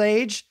guess his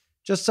age?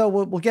 Just so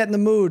we'll get in the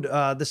mood,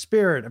 the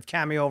spirit of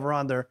Cammy Over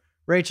Under.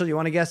 Rachel, you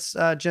want to guess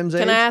Jim's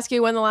age? Can I ask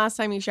you when the last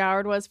time you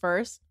showered was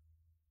first?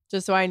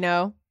 Just so I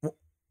know.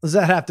 Does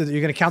that have to?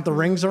 You're going to count the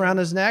rings around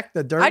his neck,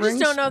 the dirt rings? I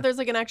just don't know if there's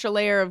like an extra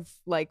layer of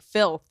like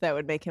filth that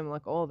would make him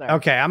look older.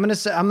 Okay, I'm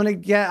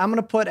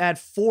gonna put at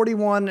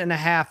 41 and a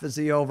half as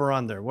the over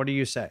under. What do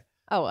you say?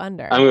 Oh,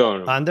 under. I'm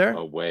going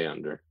under. Way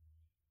under.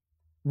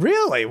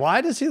 Really?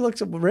 Why does he look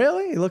so?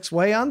 Really? He looks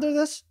way under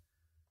this.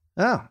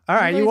 Oh, all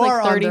right. You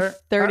are 30, under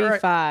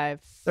 35. Right.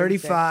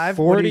 35.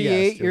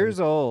 48 years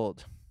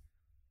old.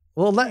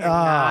 Well,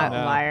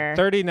 liar.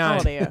 39. How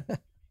old are you?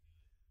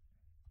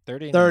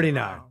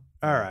 39.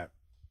 All right.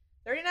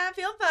 39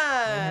 feel fun.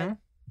 Mm-hmm.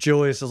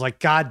 Julius is like,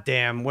 God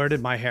damn, where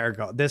did my hair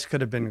go? This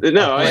could have been.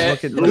 No,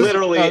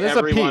 literally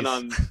everyone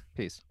on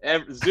peace.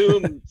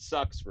 Zoom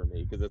sucks for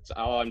me because it's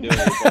all I'm doing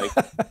is like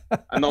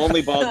I'm the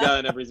only bald guy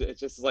in every. It's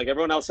just like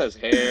everyone else has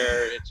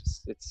hair.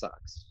 It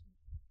sucks.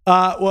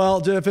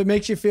 Well, if it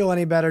makes you feel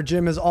any better,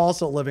 Jim is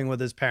also living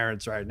with his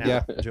parents right now.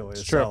 Yeah,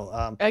 Julius. it's true.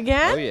 So,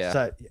 again? Oh yeah.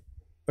 So,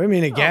 what do you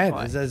mean again?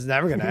 It's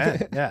never gonna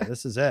end. Yeah,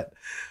 this is it.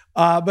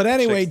 But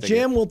anyway,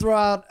 Jim will throw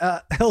out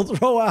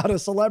a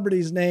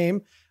celebrity's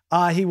name.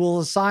 He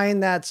will assign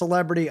that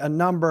celebrity a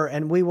number,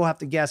 and we will have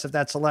to guess if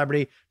that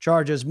celebrity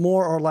charges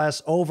more or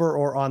less over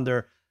or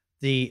under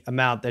the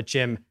amount that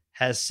Jim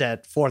has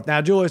set forth.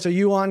 Now, Julius, are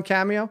you on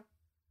Cameo?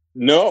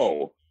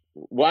 No.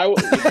 Why would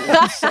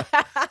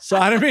So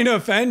I didn't mean to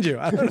offend you.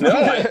 no,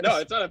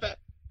 it's not a fact.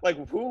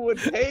 Like, who would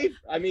pay?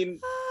 I mean,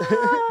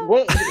 who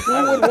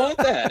would want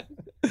that?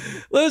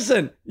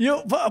 Listen,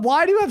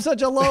 why do you have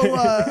such a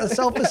low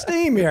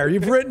self-esteem here?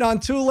 You've written on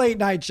 2 late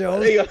night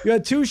shows. You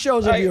had 2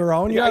 shows of your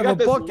own. You have a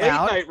book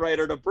out. Late night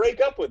writer to break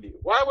up with you.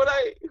 Why would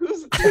I?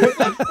 Who's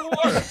that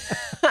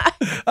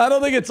for? I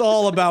don't think it's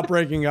all about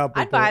breaking up.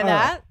 I'd buy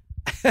that.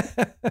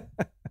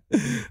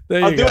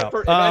 There I'll you do go. it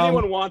for, if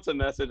anyone wants a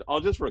message, I'll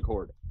just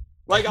record it.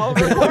 Like, I'll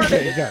record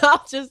it.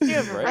 I'll just do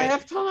it for I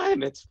have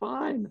time. It's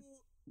fine.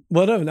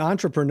 What an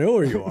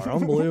entrepreneur you are.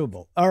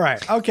 Unbelievable. All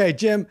right. Okay,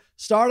 Jim,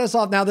 start us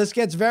off. Now, this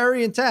gets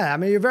very intense. I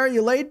mean,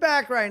 you're laid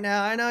back right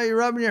now. I know you're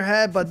rubbing your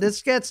head, but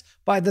this gets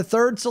by the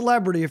 3rd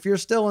celebrity if you're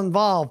still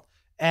involved.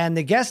 And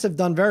the guests have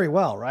done very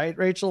well, right,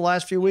 Rachel, the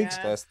last few weeks?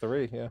 Last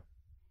 3, yeah.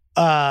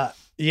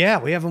 Yeah,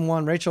 we haven't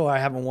won. Rachel, I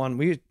haven't won.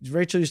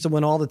 Rachel used to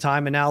win all the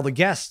time, and now the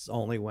guests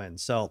only win.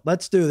 So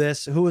let's do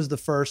this. Who is the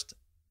first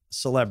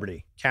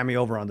celebrity?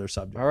 Cameo over under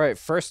subject. All right.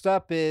 First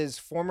up is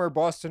former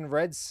Boston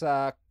Red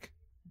Sox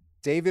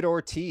David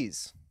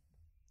Ortiz.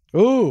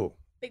 Ooh.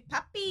 Big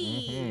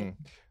Papi. Mm-hmm.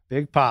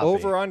 Big Papi.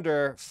 Over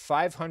under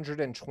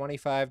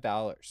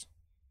 $525.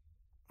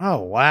 Oh,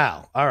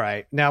 wow. All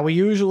right. Now, we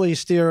usually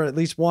steer at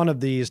least one of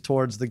these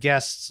towards the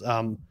guests'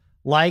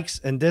 likes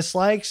and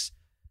dislikes.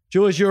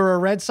 Jules, you're a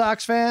Red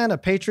Sox fan, a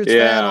Patriots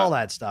fan, all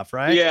that stuff,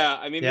 right? Yeah.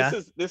 I mean,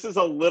 this is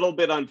a little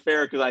bit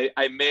unfair because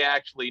I may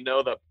actually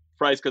know the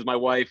price because my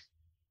wife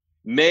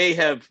may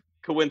have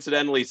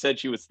coincidentally said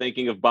she was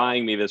thinking of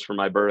buying me this for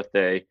my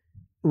birthday.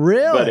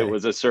 Really? But it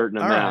was a certain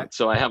amount. Right.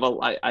 So I have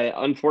I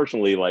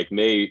unfortunately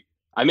may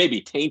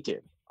be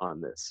tainted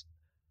on this.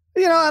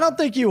 You know, I don't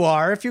think you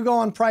are. If you go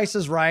on Price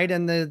is Right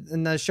and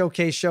the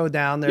Showcase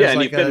Showdown, there's and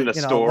like you've been in a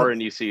store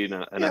and you see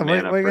an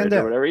Amana fridge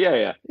or whatever.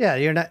 Yeah. Yeah,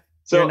 you're not.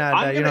 So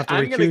I'm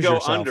going to go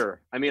yourself.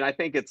 under. I mean, I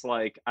think it's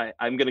like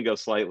I'm going to go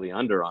slightly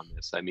under on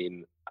this. I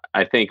mean,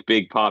 I think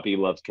Big Papi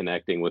loves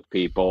connecting with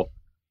people.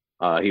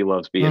 He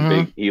loves being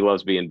big. He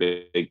loves being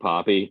Big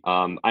Papi.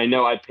 I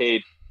know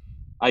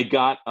I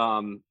got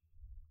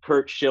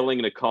Kurt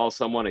Schilling to call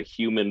someone a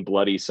human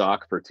bloody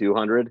sock for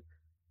 $200.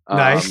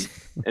 Nice.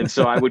 And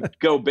so I would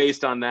go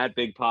based on that.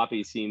 Big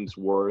Papi seems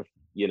worth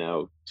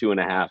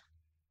 2.5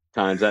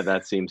 times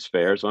that seems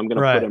fair. So I'm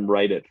going to put him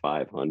right at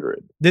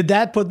 500. Did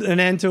that put an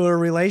end to a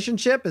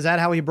relationship? Is that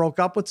how he broke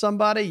up with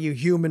somebody? You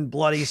human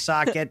bloody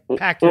socket,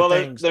 pack your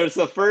things. There's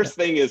the first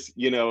thing is,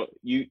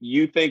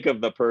 you think of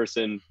the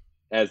person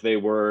as they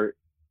were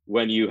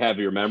when you have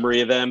your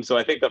memory of them. So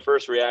I think the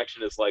first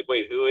reaction is like,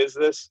 wait, who is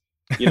this?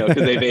 Because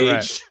they've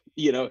aged,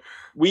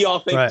 we all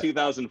think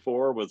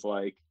 2004 was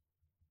like,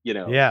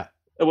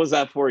 it was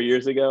that 4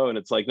 years ago. And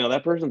it's like, no,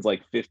 that person's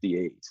like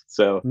 58.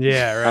 So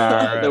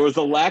right. There was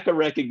a lack of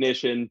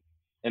recognition.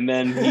 And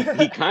then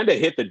he kind of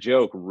hit the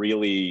joke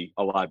really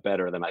a lot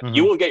better than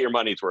you will get your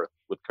money's worth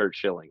with Kurt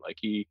Schilling. Like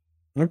he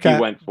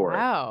went for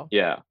it.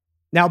 Yeah.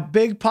 Now,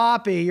 Big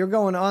Papi, you're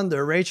going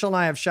under. Rachel and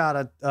I have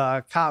shot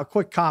a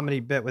quick comedy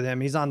bit with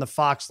him. He's on the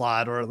Fox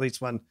lot, or at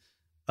least when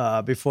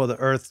before the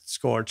earth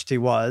scorched, he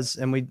was.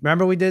 And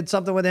we did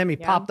something with him. He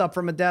popped up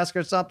from a desk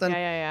or something.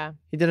 Yeah.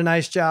 He did a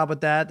nice job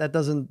with that. That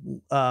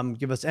doesn't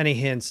give us any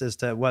hints as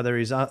to whether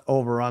he's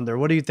over or under.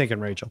 What are you thinking,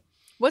 Rachel?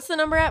 What's the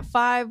number at?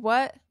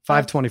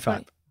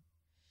 525.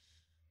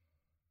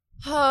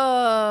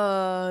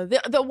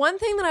 The one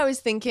thing that I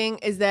was thinking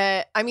is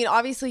that, I mean,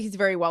 obviously he's a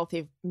very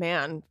wealthy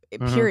man,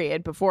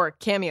 period, before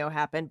Cameo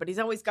happened, but he's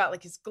always got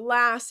like his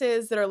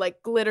glasses that are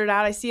like glittered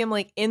out. I see him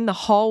like in the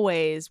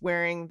hallways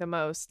wearing the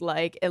most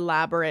like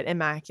elaborate,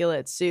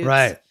 immaculate suits.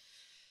 Right.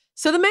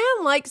 So the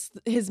man likes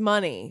his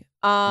money.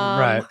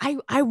 Right.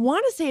 I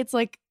want to say it's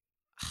like,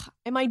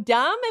 am I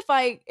dumb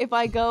if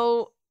I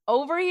go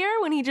over here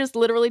when he just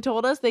literally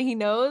told us that he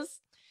knows?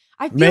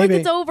 I feel like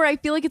it's over. I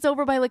feel like it's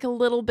over by like a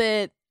little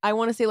bit. I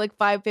want to say like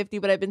 550,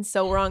 but I've been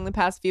so wrong the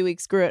past few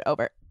weeks. Screw it,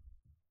 over.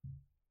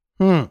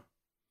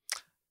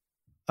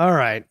 All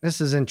right,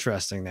 this is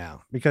interesting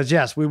now because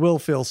yes, we will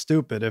feel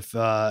stupid if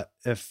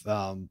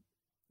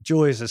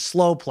Julius is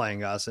slow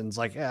playing us and it's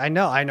like, I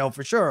know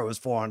for sure it was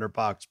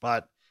 $400,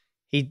 but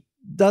he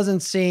doesn't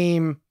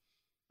seem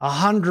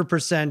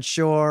 100%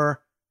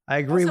 sure. I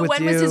agree with you.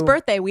 When was his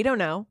birthday? We don't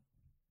know.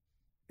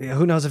 Yeah,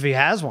 who knows if he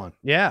has one?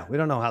 Yeah, we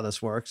don't know how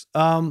this works.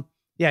 Yeah,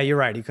 you're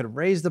right. He could have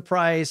raised the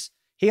price.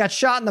 He got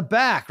shot in the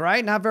back,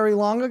 right? Not very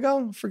long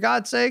ago, for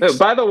God's sake.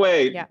 By the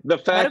way, the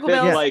fact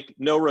that like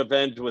no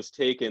revenge was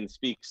taken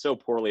speaks so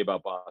poorly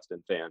about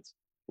Boston fans.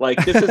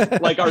 Like this is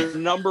like our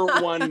number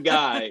one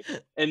guy,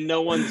 and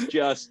no one's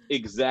just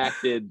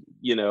exacted,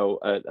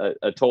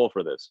 a toll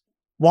for this.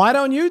 Why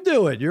don't you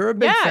do it? You're a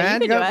big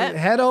fan. You can do it.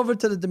 Head over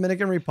to the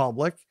Dominican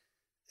Republic.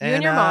 You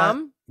and your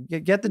mom.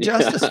 Get the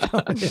justice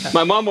going. Yeah.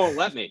 My mom won't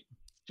let me.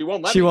 She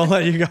won't let me. She won't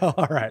let you go.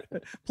 All right.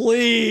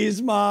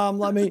 Please, Mom,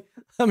 let me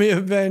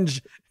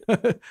avenge.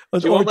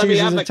 She won't let me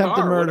have the car.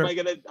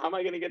 How am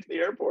I gonna get to the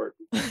airport?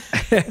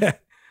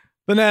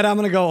 Bennett, I'm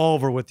gonna go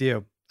over with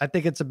you. I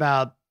think it's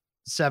about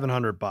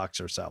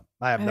 $700 or so.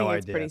 I have no idea.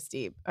 It's pretty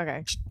steep.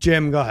 Okay.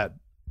 Jim, go ahead.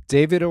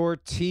 David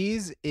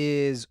Ortiz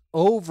is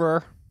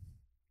over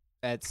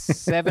at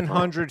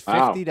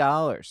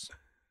 $750.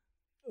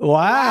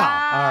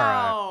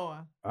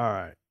 Wow. All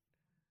right.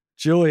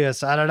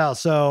 Julius, I don't know.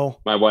 So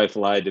my wife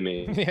lied to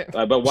me.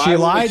 But why she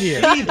lied to you?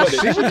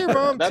 She's with your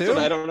mom That's too. what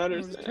I don't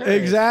understand.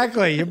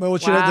 Exactly.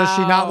 Does she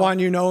not want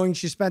you knowing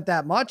she spent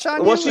that much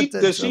on you?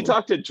 Does she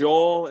talk to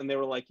Joel and they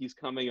were like, he's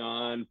coming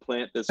on,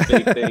 plant this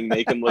fake thing,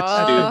 make him look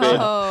stupid,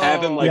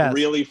 have him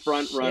really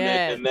front run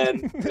it, and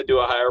then do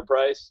a higher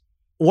price?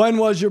 When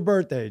was your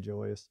birthday,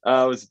 Julius?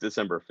 It was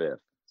December 5th.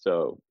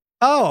 So.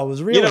 Oh, it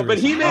was really. But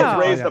he may have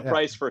raised the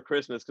price for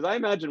Christmas, because I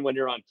imagine when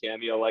you're on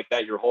Cameo like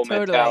that, your whole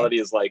mentality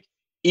is like,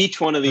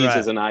 each one of these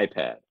is an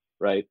iPad,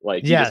 right?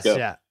 Like, you just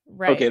go,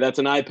 right. Okay, that's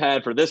an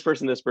iPad for this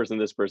person, this person,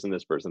 this person,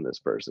 this person, this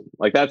person.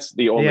 Like, that's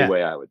the only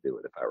way I would do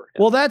it if I were him.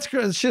 Well, that's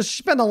good. She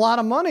spent a lot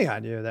of money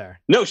on you there.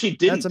 No, she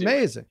didn't. That's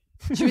amazing.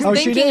 She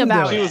was thinking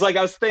about it. She was like,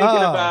 I was thinking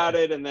about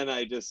it, and then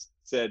I just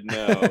said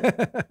no.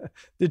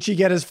 Did she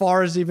get as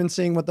far as even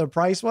seeing what the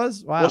price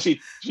was? Wow. Well,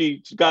 she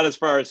got as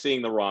far as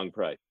seeing the wrong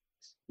price.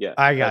 Yeah,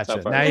 I got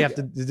you. Now you have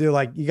to do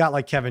you got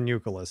like Kevin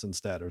Youkilis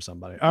instead or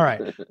somebody. All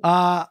right.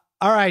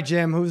 All right,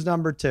 Jim, who's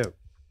number 2?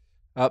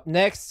 Up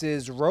next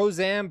is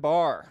Roseanne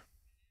Barr.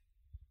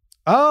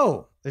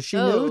 Oh, is she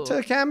new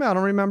to Cameo? I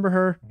don't remember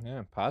her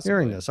possibly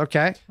hearing this.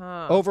 Okay.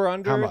 Over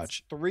under how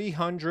much?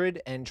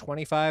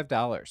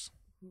 $325.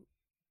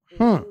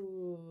 All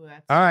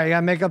right, you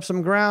gotta make up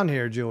some ground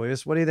here,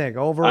 Julius. What do you think?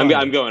 Over?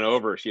 I'm going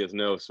over. She has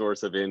no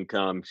source of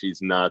income. She's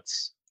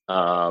nuts.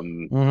 I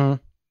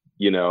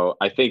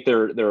think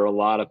there are a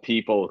lot of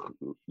people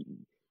who,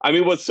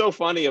 what's so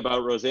funny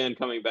about Roseanne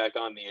coming back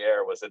on the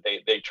air was that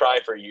they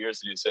tried for years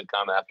to do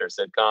sitcom after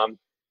sitcom,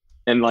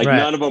 and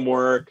none of them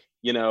work,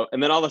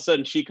 and then all of a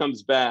sudden she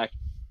comes back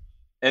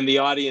and the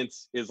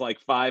audience is like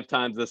 5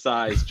 times the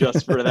size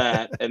just for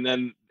that. And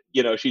then,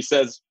 she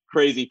says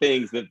crazy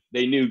things that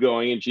they knew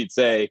going in she'd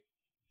say,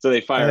 so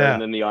they fire her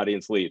and then the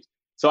audience leaves.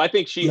 So I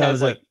think she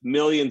has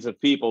millions of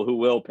people who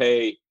will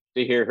pay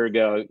to hear her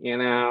go,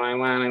 I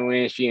want to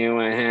wish you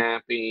a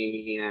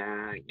happy,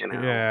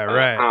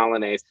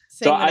 holidays.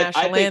 So I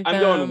think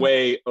I'm going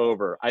way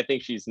over. I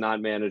think she's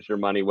not managed her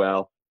money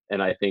well. And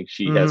I think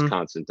she has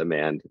constant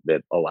demand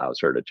that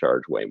allows her to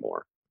charge way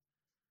more.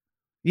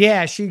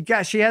 Yeah, she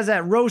has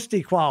that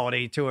roasty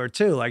quality to her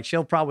too. Like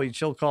she'll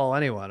call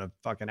anyone a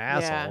fucking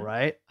asshole,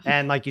 right?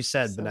 And like you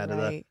said,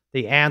 Bonetta,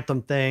 the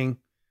anthem thing.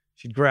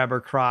 She'd grab her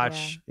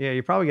crotch. Yeah,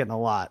 you're probably getting a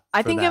lot.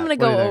 I think I'm going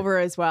to go over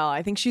as well.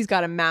 I think she's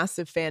got a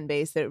massive fan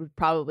base that would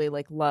probably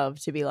love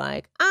to be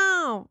like,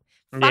 oh,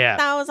 fuck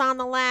those on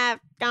the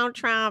left. Don't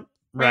Trump.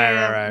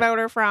 Right.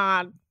 Voter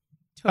fraud.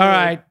 Totally. All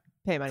right.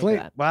 Pay money for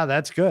that. Wow,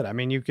 that's good.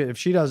 You could, if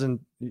she doesn't,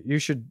 you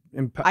should.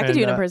 I could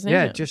do an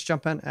impersonation. Yeah, just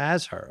jump in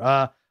as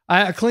her.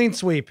 A clean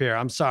sweep here.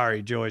 I'm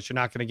sorry, Julius. You're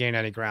not going to gain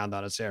any ground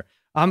on us here.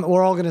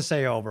 We're all going to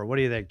say over. What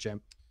do you think,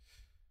 Jim?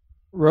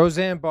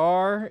 Roseanne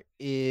Barr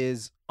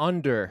is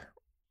under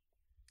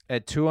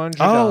at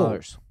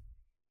 $200.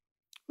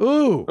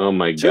 Ooh. Oh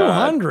my God.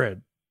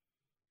 200.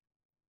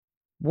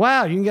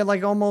 Wow, you can get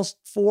like almost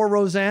 4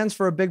 Roseannes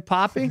for a big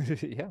poppy?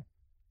 Yeah.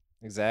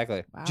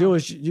 Exactly. Wow.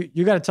 Julius,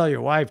 you got to tell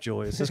your wife,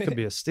 Julius. This could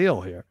be a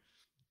steal here.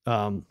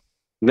 Now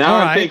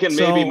I'm thinking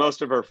maybe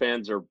most of her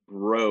fans are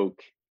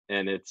broke,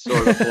 and it's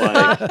sort of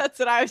like that's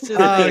what I was just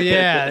thinking.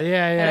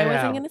 And I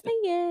wasn't going to say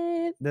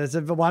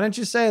it. Why don't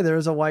you say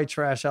there's a white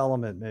trash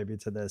element maybe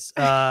to this?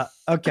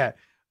 Okay.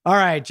 All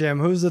right, Jim.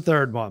 Who's the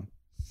third one?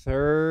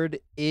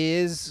 Third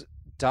is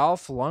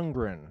Dolph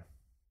Lundgren.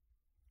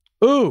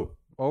 Ooh.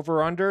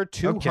 Over under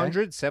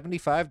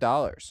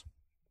 $275.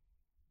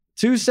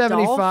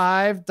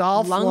 275.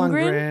 Dolph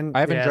Lundgren.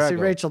 Ivan Drago. See,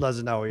 Rachel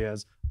doesn't know who he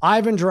is.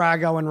 Ivan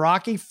Drago in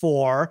Rocky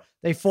IV.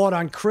 They fought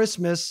on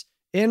Christmas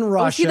in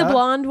Russia. Was he the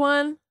blonde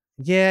one?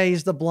 Yeah,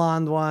 he's the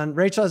blonde one.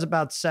 Rachel has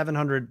about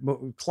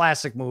 700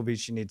 classic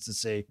movies she needs to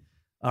see.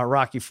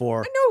 Rocky IV.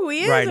 I know who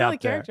he is. Right I know up the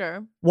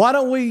character. Why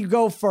don't we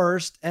go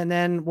first, and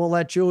then we'll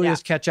let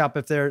Julius catch up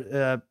if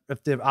the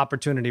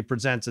opportunity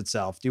presents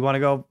itself. Do you want to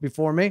go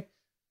before me?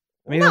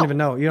 You don't even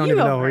know. You don't even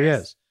know who he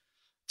is.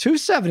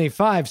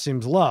 275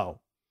 seems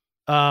low.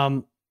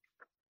 What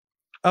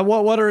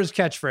are his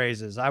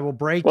catchphrases? I will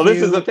break you. Well,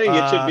 this is the thing.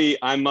 It should be,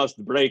 I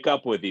must break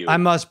up with you. I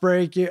must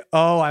break you.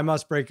 Oh, I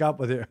must break up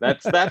with you.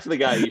 That's the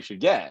guy you should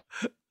get.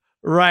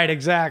 Right,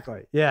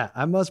 exactly. Yeah,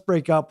 I must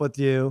break up with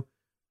you.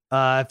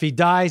 If he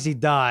dies, he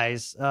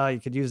dies. You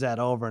could use that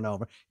over and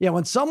over. Yeah,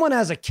 when someone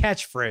has a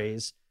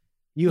catchphrase,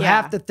 you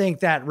have to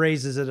think that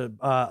raises it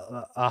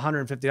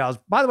 $150.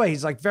 By the way,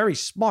 he's like very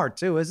smart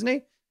too, isn't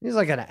he? He's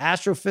like an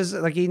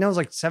astrophysicist. Like he knows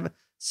like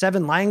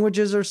seven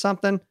languages or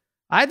something.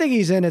 I think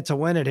he's in it to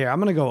win it here. I'm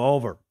going to go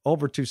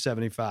over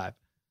 275.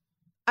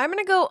 I'm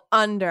going to go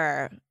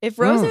under. If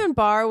Roseanne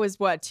Barr was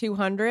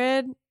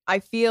 200, I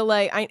feel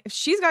like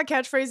she's got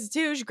catchphrases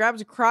too. She grabs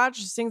a crotch,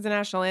 she sings the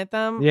national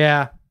anthem.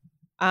 Yeah.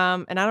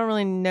 And I don't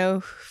really know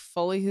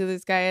fully who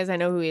this guy is. I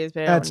know who he is,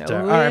 but I That's don't know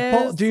fair. who All he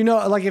right, is. do you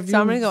know, like, if you?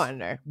 So I'm gonna go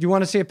under. Do you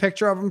want to see a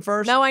picture of him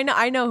first? No,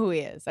 I know who he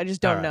is. I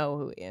just All don't right. know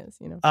who he is.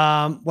 You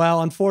know.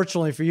 Well,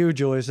 unfortunately for you,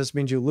 Julius, this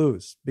means you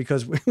lose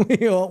because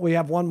we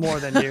have one more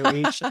than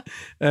you each,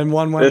 and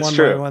one went That's one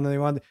true. way, one than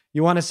one.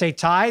 You want to say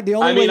tied? The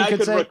only I way mean, you I could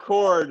could say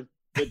record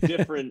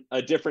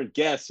a different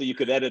guest, so you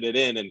could edit it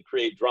in and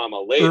create drama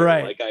later.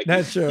 Right. Like I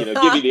That's could,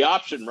 true. give you the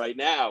option right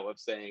now of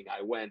saying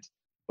I went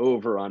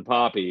over on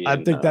Poppy. I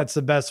and, think that's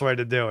the best way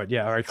to do it.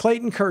 Yeah. All right.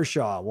 Clayton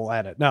Kershaw. We'll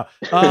edit. No.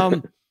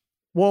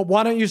 Well,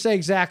 why don't you say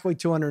exactly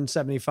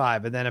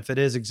 275, and then if it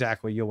is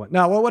exactly, you'll win.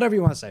 No, well, whatever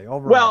you want to say.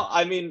 Overall. Well,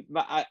 I mean,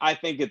 I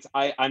think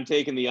I'm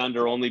taking the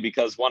under only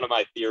because one of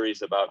my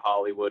theories about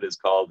Hollywood is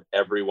called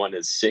everyone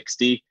is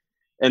 60.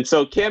 And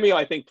so Cameo,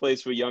 I think,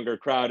 plays for a younger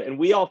crowd. And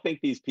we all think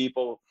these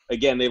people,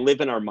 again, they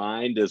live in our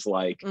mind as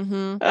like,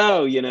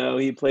 oh,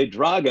 he played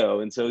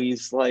Drago. And so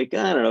he's like,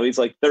 I don't know, he's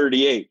like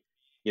 38.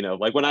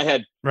 Like when I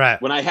had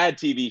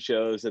TV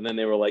shows, and then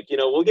they were like,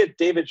 we'll get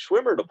David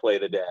Schwimmer to play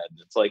the dad.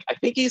 It's like, I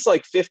think he's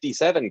like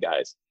 57,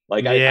 guys.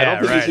 Like, I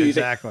don't think he's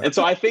exactly. And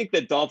so I think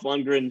that Dolph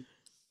Lundgren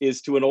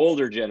is to an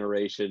older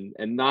generation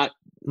and not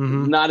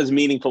as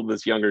meaningful to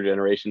this younger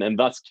generation, and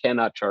thus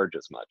cannot charge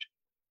as much.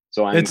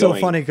 So it's so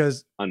funny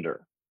because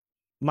under.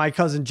 My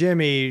cousin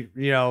Jimmy,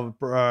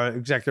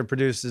 executive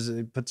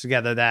produces, puts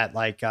together that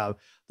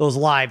those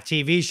live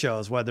TV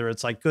shows, whether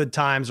it's like Good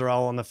Times or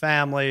All in the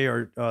Family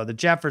or the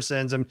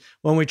Jeffersons. And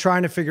when we're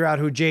trying to figure out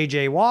who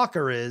JJ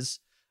Walker is,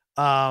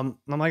 I'm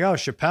like, oh,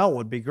 Chappelle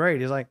would be great.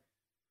 He's like,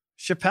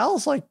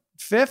 Chappelle's like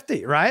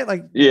 50, right?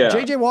 Like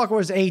JJ Walker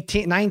was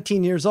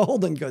 19 years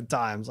old in Good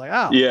Times. Like,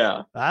 oh,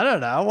 yeah, I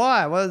don't know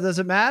why. Well, does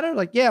it matter?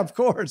 Like, yeah, of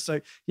course.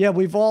 Like, yeah,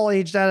 we've all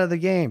aged out of the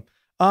game.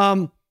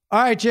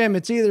 All right, Jim,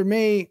 it's either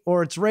me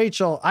or it's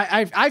Rachel.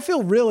 I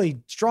feel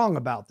really strong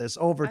about this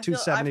over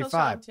 275. I feel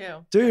strong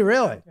too. Do you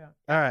really?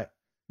 All right.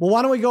 Well,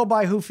 why don't we go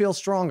by who feels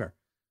stronger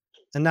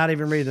and not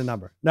even read the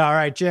number? No, all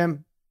right,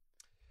 Jim.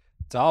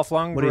 Dolph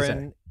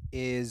Lundgren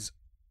is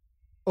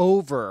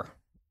over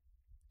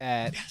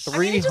at $350. I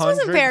mean, it just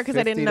wasn't fair because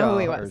I didn't know who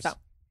he was. So.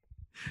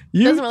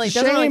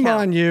 Shame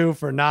on you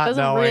for not knowing.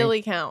 Doesn't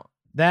really count.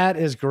 That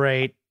is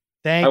great.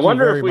 Thank you. I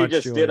wonder if we much,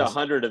 just Julius. did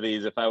 100 of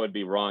these, if I would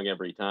be wrong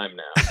every time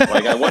now.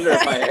 Like, I wonder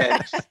if I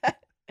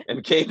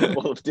am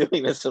capable of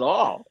doing this at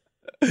all.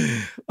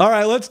 All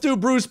right, let's do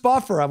Bruce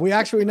Buffer. We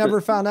actually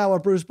never found out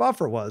what Bruce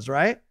Buffer was,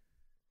 right?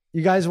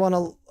 You guys want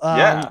to?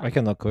 Yeah, I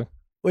can look quick.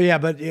 Well, yeah,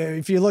 but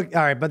if you look,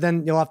 all right, but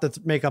then you'll have to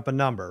make up a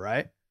number,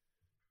 right?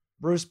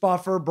 Bruce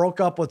Buffer broke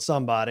up with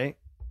somebody.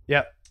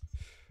 Yep.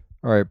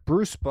 All right,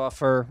 Bruce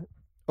Buffer,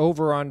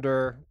 over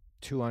under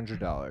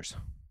 $200.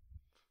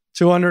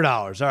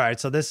 $200. All right.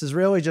 So this is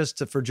really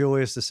just for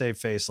Julius to save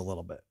face a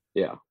little bit.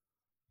 Yeah.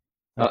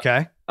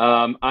 Okay.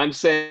 I'm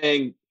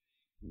saying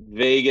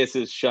Vegas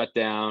is shut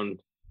down.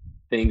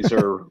 Things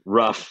are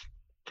rough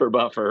for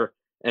Buffer,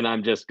 and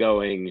I'm just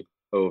going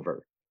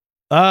over.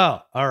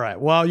 Oh, all right.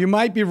 Well, you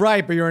might be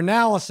right, but your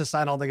analysis,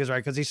 I don't think is right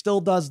because he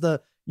still does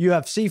the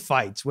UFC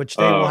fights, which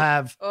they will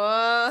have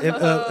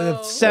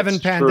if 7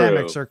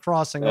 pandemics are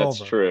crossing over.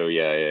 That's true.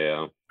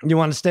 Yeah. You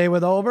want to stay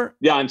with over?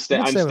 Yeah, I'm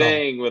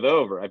staying with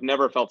over. I've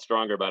never felt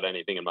stronger about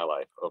anything in my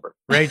life. Over.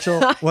 Rachel,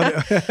 what?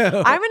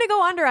 I'm going to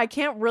go under. I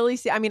can't really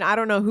see. I mean, I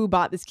don't know who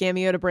bought this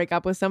Cameo to break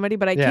up with somebody,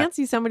 but I can't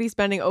see somebody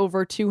spending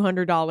over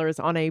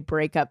 $200 on a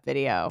breakup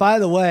video. By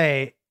the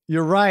way,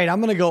 you're right. I'm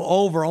going to go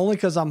over only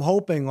because I'm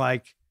hoping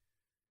I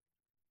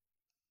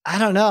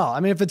don't know.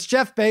 I mean, if it's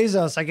Jeff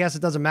Bezos, I guess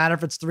it doesn't matter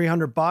if it's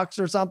 $300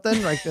 or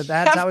something. Like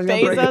that's how he's going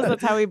to break up.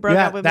 That's how he broke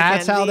up with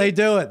That's Mackenzie. how they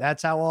do it.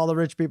 That's how all the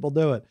rich people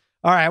do it.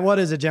 All right, what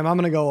is it, Jim? I'm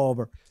going to go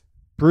over.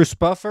 Bruce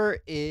Buffer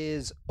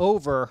is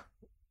over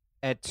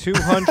at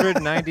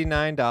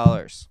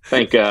 $299.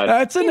 Thank God.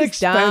 That's an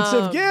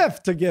expensive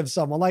gift to give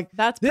someone.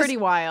 That's pretty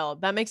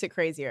wild. That makes it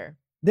crazier.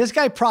 This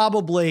guy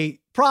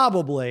probably,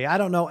 I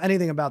don't know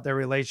anything about their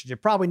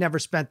relationship, probably never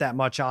spent that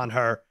much on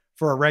her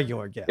for a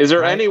regular gift. Is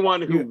there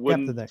anyone who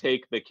wouldn't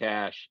take the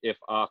cash if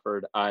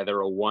offered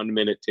either a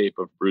 1-minute tape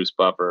of Bruce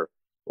Buffer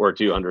or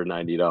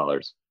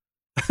 $290?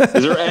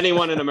 Is there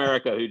anyone in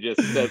America who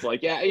just says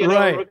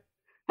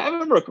have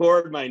him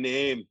record my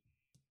name?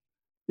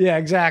 Yeah,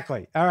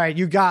 exactly. All right,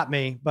 you got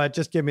me, but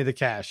just give me the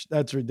cash.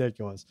 That's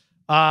ridiculous.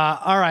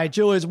 All right,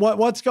 Julius,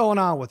 what's going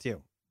on with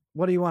you?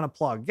 What do you want to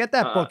plug? Get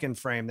that book in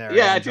frame there.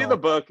 Yeah, I do the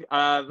book.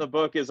 The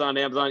book is on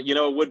Amazon.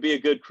 It would be a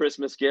good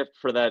Christmas gift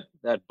for that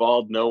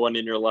bald no one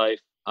in your life.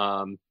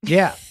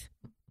 Yeah.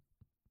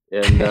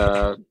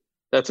 And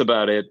that's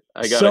about it.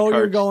 I got So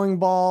You're Going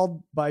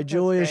Bald by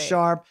Julius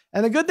Sharp.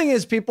 And the good thing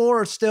is people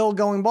are still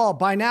going bald.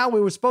 By now,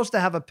 we were supposed to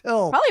have a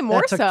pill probably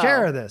more that took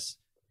care of this.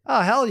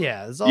 Oh, hell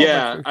yeah. It's all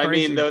I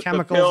mean, the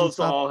pills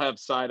all have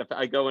side effects.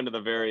 I go into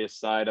the various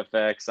side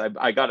effects.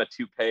 I got a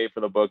toupee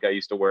for the book. I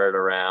used to wear it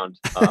around.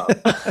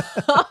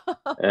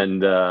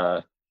 And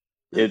I've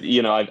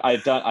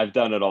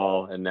done it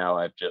all. And now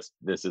I've just,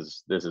 this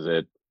is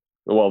it.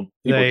 Well,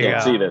 people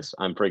can't see this.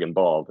 I'm friggin'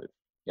 bald. If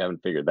you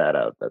haven't figured that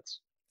out, that's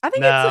I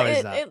think No,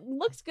 it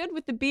looks good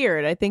with the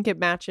beard. I think it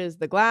matches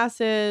the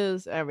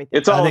glasses, everything.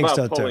 It's all I think about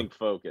so, too. pulling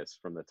focus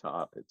from the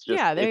top. It's just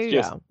Yeah, there it's you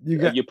just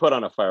go. you put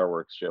on a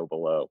fireworks show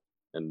below,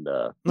 and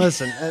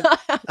Listen,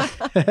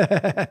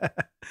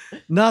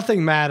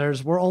 nothing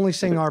matters. We're only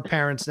seeing our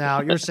parents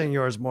now. You're seeing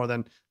yours more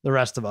than the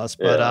rest of us,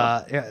 but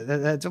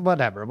yeah, it's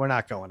whatever. We're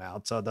not going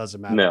out, so it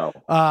doesn't matter.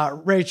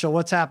 no. Rachel,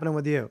 what's happening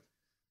with you?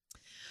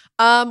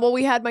 Well,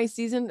 we had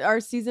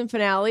our season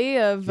finale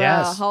of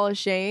Yes. Hall of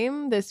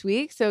Shame this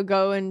week. So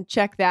go and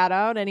check that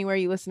out anywhere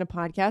you listen to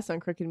podcasts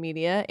on Crooked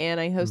Media. And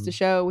I host a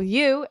show with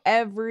you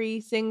every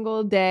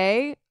single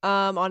day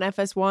on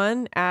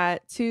FS1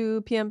 at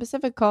 2 p.m.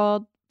 Pacific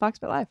called Fox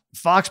Bet Live.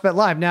 Fox Bet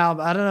Live. Now,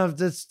 I don't know if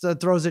this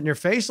throws it in your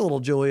face a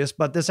little, Julius,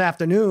 but this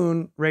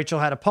afternoon, Rachel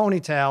had a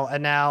ponytail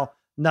and now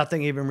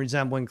nothing even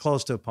resembling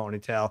close to a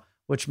ponytail,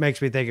 which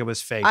makes me think it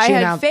was fake. I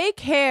had fake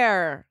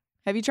hair.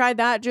 Have you tried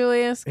that,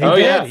 Julius?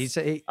 Yeah. He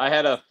said I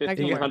had a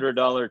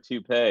 $1,500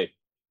 toupee.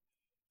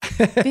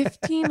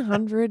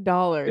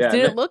 $1,500. Yeah,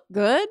 Did it look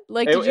good?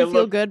 Like, did you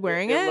feel good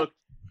wearing it? It looked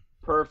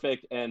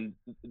perfect. And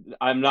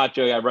I'm not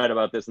joking. I write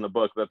about this in the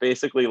book, but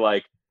basically,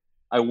 like,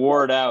 I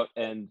wore it out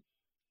and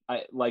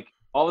I like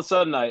all of a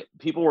sudden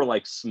people were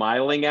like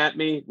smiling at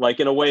me, like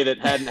in a way that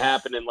hadn't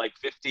happened in like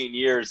 15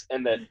 years.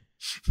 And that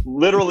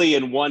literally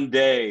in one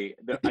day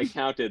I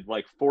counted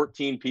like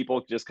 14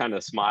 people just kind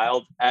of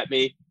smiled at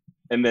me.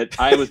 And that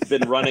I was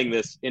been running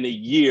this in a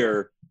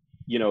year,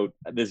 you know,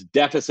 this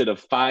deficit of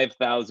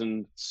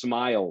 5,000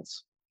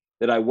 smiles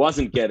that I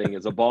wasn't getting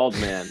as a bald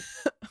man.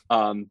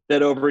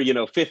 That over,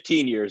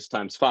 15 years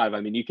times 5.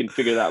 I mean, you can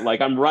figure that. Like,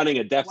 I'm running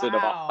a deficit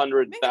of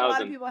 100,000. Make a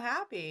lot of people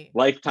happy.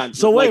 Lifetime.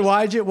 So wait,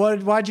 why'd you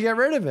get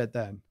rid of it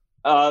then?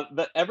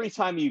 Every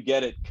time you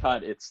get it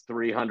cut, it's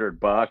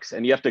 $300,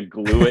 and you have to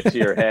glue it to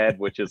your head,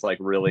 which is like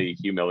really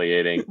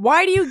humiliating.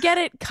 Why do you get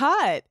it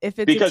cut if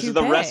it's because a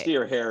the toupee? rest of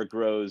your hair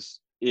grows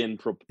in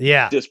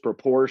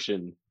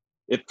disproportion.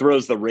 It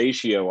throws the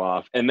ratio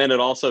off, and then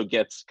it also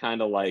gets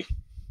kind of like,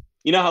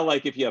 you know how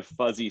like if you have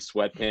fuzzy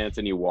sweatpants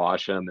and you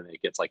wash them and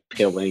it gets like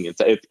pilling,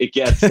 it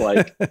gets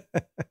like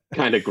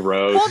kind of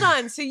gross. Hold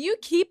on, so you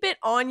keep it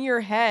on your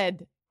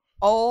head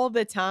all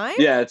the time?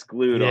 Yeah, it's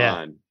glued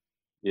on.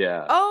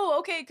 Yeah. Oh,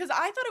 okay. Because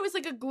I thought it was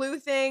like a glue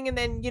thing, and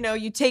then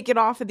you take it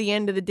off at the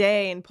end of the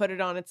day and put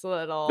it on its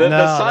little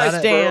the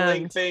size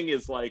furling thing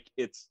is like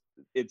it's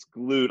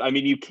glued. I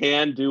mean, you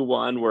can do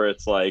one where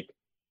it's like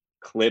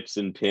clips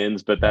and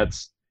pins, but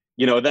that's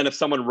then if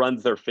someone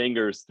runs their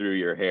fingers through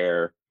your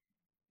hair.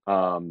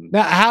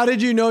 Now, how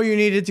did you know you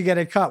needed to get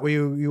it cut? Were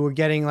you were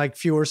getting like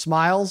fewer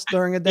smiles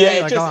during a day?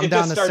 Yeah, like, I'm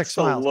down to 6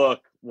 smiles.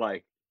 Look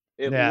like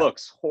it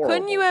looks horrible.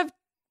 Couldn't you have?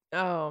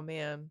 Oh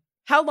man.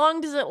 How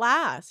long does it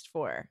last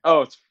for?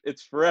 Oh,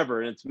 it's forever,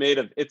 and it's made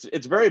of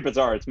it's very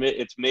bizarre. It's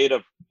made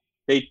of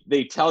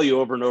they tell you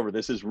over and over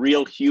this is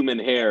real human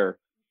hair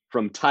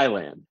from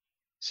Thailand.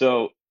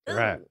 So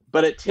right,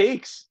 but it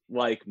takes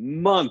like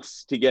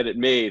months to get it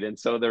made, and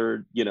so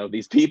there are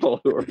these people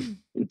who are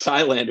in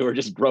Thailand who are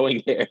just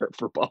growing hair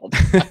for bald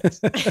guys,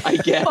 I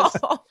guess,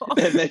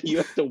 and then you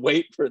have to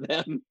wait for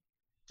them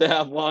to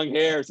have long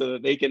hair so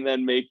that they can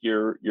then make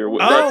your oh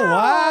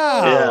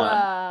wow,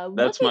 yeah,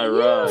 that's my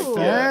rug.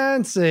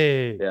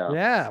 Fancy.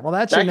 Yeah. Well,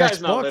 that's your next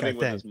guy's not book, living I with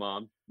think. his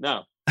mom.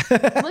 No.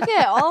 Look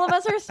at all of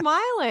us are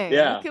smiling.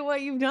 Yeah. Look at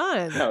what you've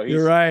done. No,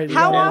 you're right.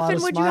 How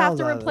often would you have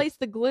to replace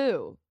the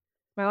glue?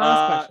 My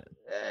last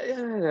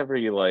question.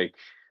 Every like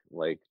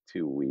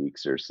 2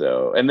 weeks or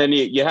so, and then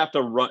you have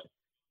to run.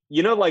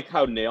 Like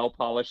how nail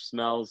polish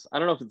smells. I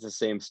don't know if it's the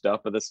same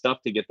stuff, but the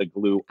stuff to get the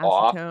glue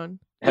off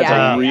has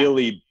a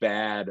really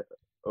bad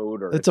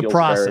odor. It's it a feels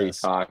process. Very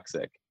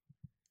toxic.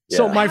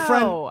 So Yeah.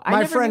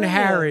 my friend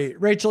Harry,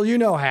 Rachel, you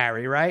know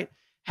Harry, right?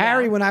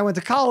 Harry, when I went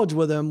to college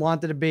with him,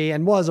 wanted to be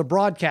and was a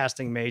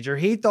broadcasting major.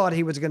 He thought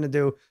he was going to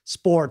do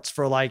sports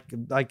for like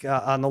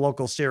on the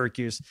local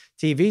Syracuse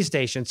TV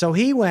station. So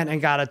he went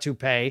and got a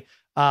toupee,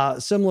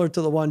 similar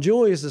to the one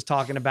Julius is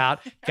talking about.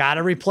 Got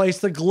to replace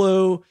the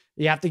glue.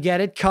 You have to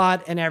get it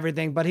cut and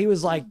everything. But he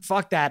was like,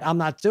 fuck that. I'm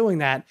not doing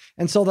that.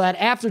 And so that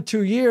after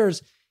 2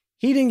 years,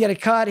 he didn't get it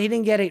cut. He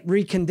didn't get it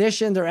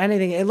reconditioned or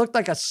anything. It looked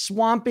like a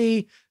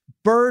swampy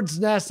bird's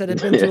nest that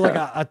had been through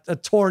like a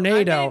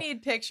tornado. I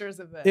need pictures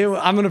of this.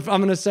 I'm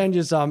gonna send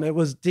you some. It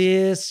was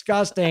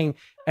disgusting,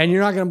 and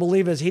you're not gonna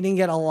believe this. He didn't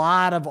get a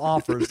lot of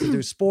offers to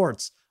do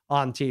sports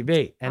on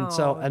TV,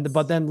 and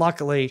but then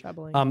luckily,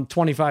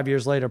 25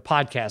 years later,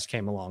 podcast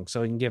came along,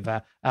 so he can give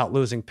out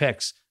losing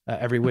picks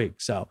every week.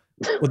 So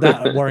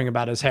without worrying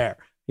about his hair,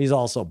 he's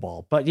also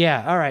bald. But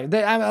yeah, all right.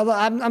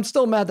 I'm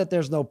still mad that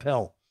there's no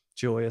pill,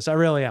 Julius. I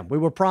really am. We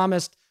were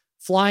promised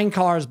flying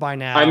cars by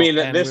now. I mean,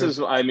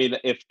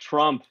 if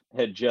Trump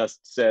had just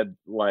said,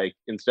 like,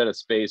 instead of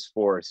Space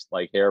Force,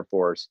 like Air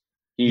Force,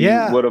 he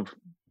would have,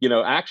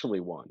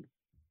 actually won,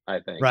 I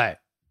think. Right.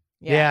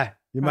 Yeah,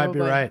 you might be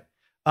right.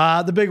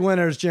 The big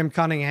winner is Jim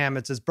Cunningham.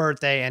 It's his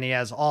birthday, and he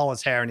has all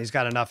his hair, and he's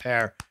got enough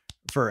hair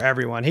for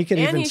everyone.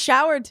 He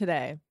showered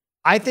today.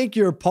 I think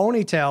your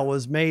ponytail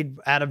was made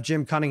out of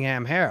Jim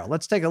Cunningham hair.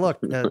 Let's take a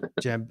look,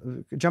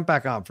 Jim. Jump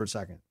back on for a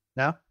second.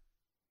 No?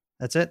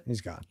 That's it?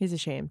 He's gone. He's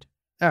ashamed.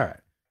 All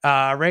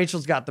right.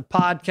 Rachel's got the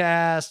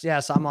podcast.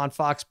 Yes, I'm on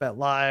Fox Bet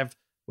Live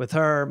with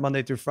her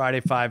Monday through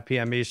Friday, 5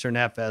 p.m. Eastern,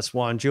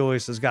 FS1.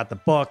 Julius has got the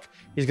book.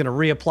 He's going to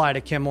reapply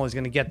to Kimmel. He's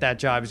going to get that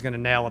job. He's going to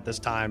nail it this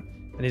time.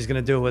 And he's going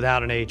to do it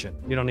without an agent.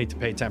 You don't need to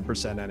pay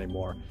 10%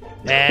 anymore.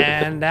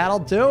 And that'll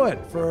do it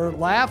for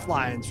Laugh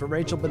Lines. For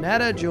Rachel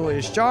Bonnetta,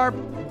 Julius Sharp,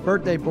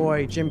 birthday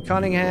boy Jim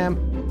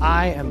Cunningham,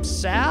 I am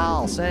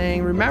Sal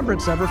saying, remember,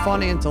 it's never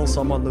funny until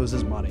someone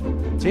loses money.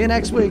 See you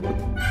next week.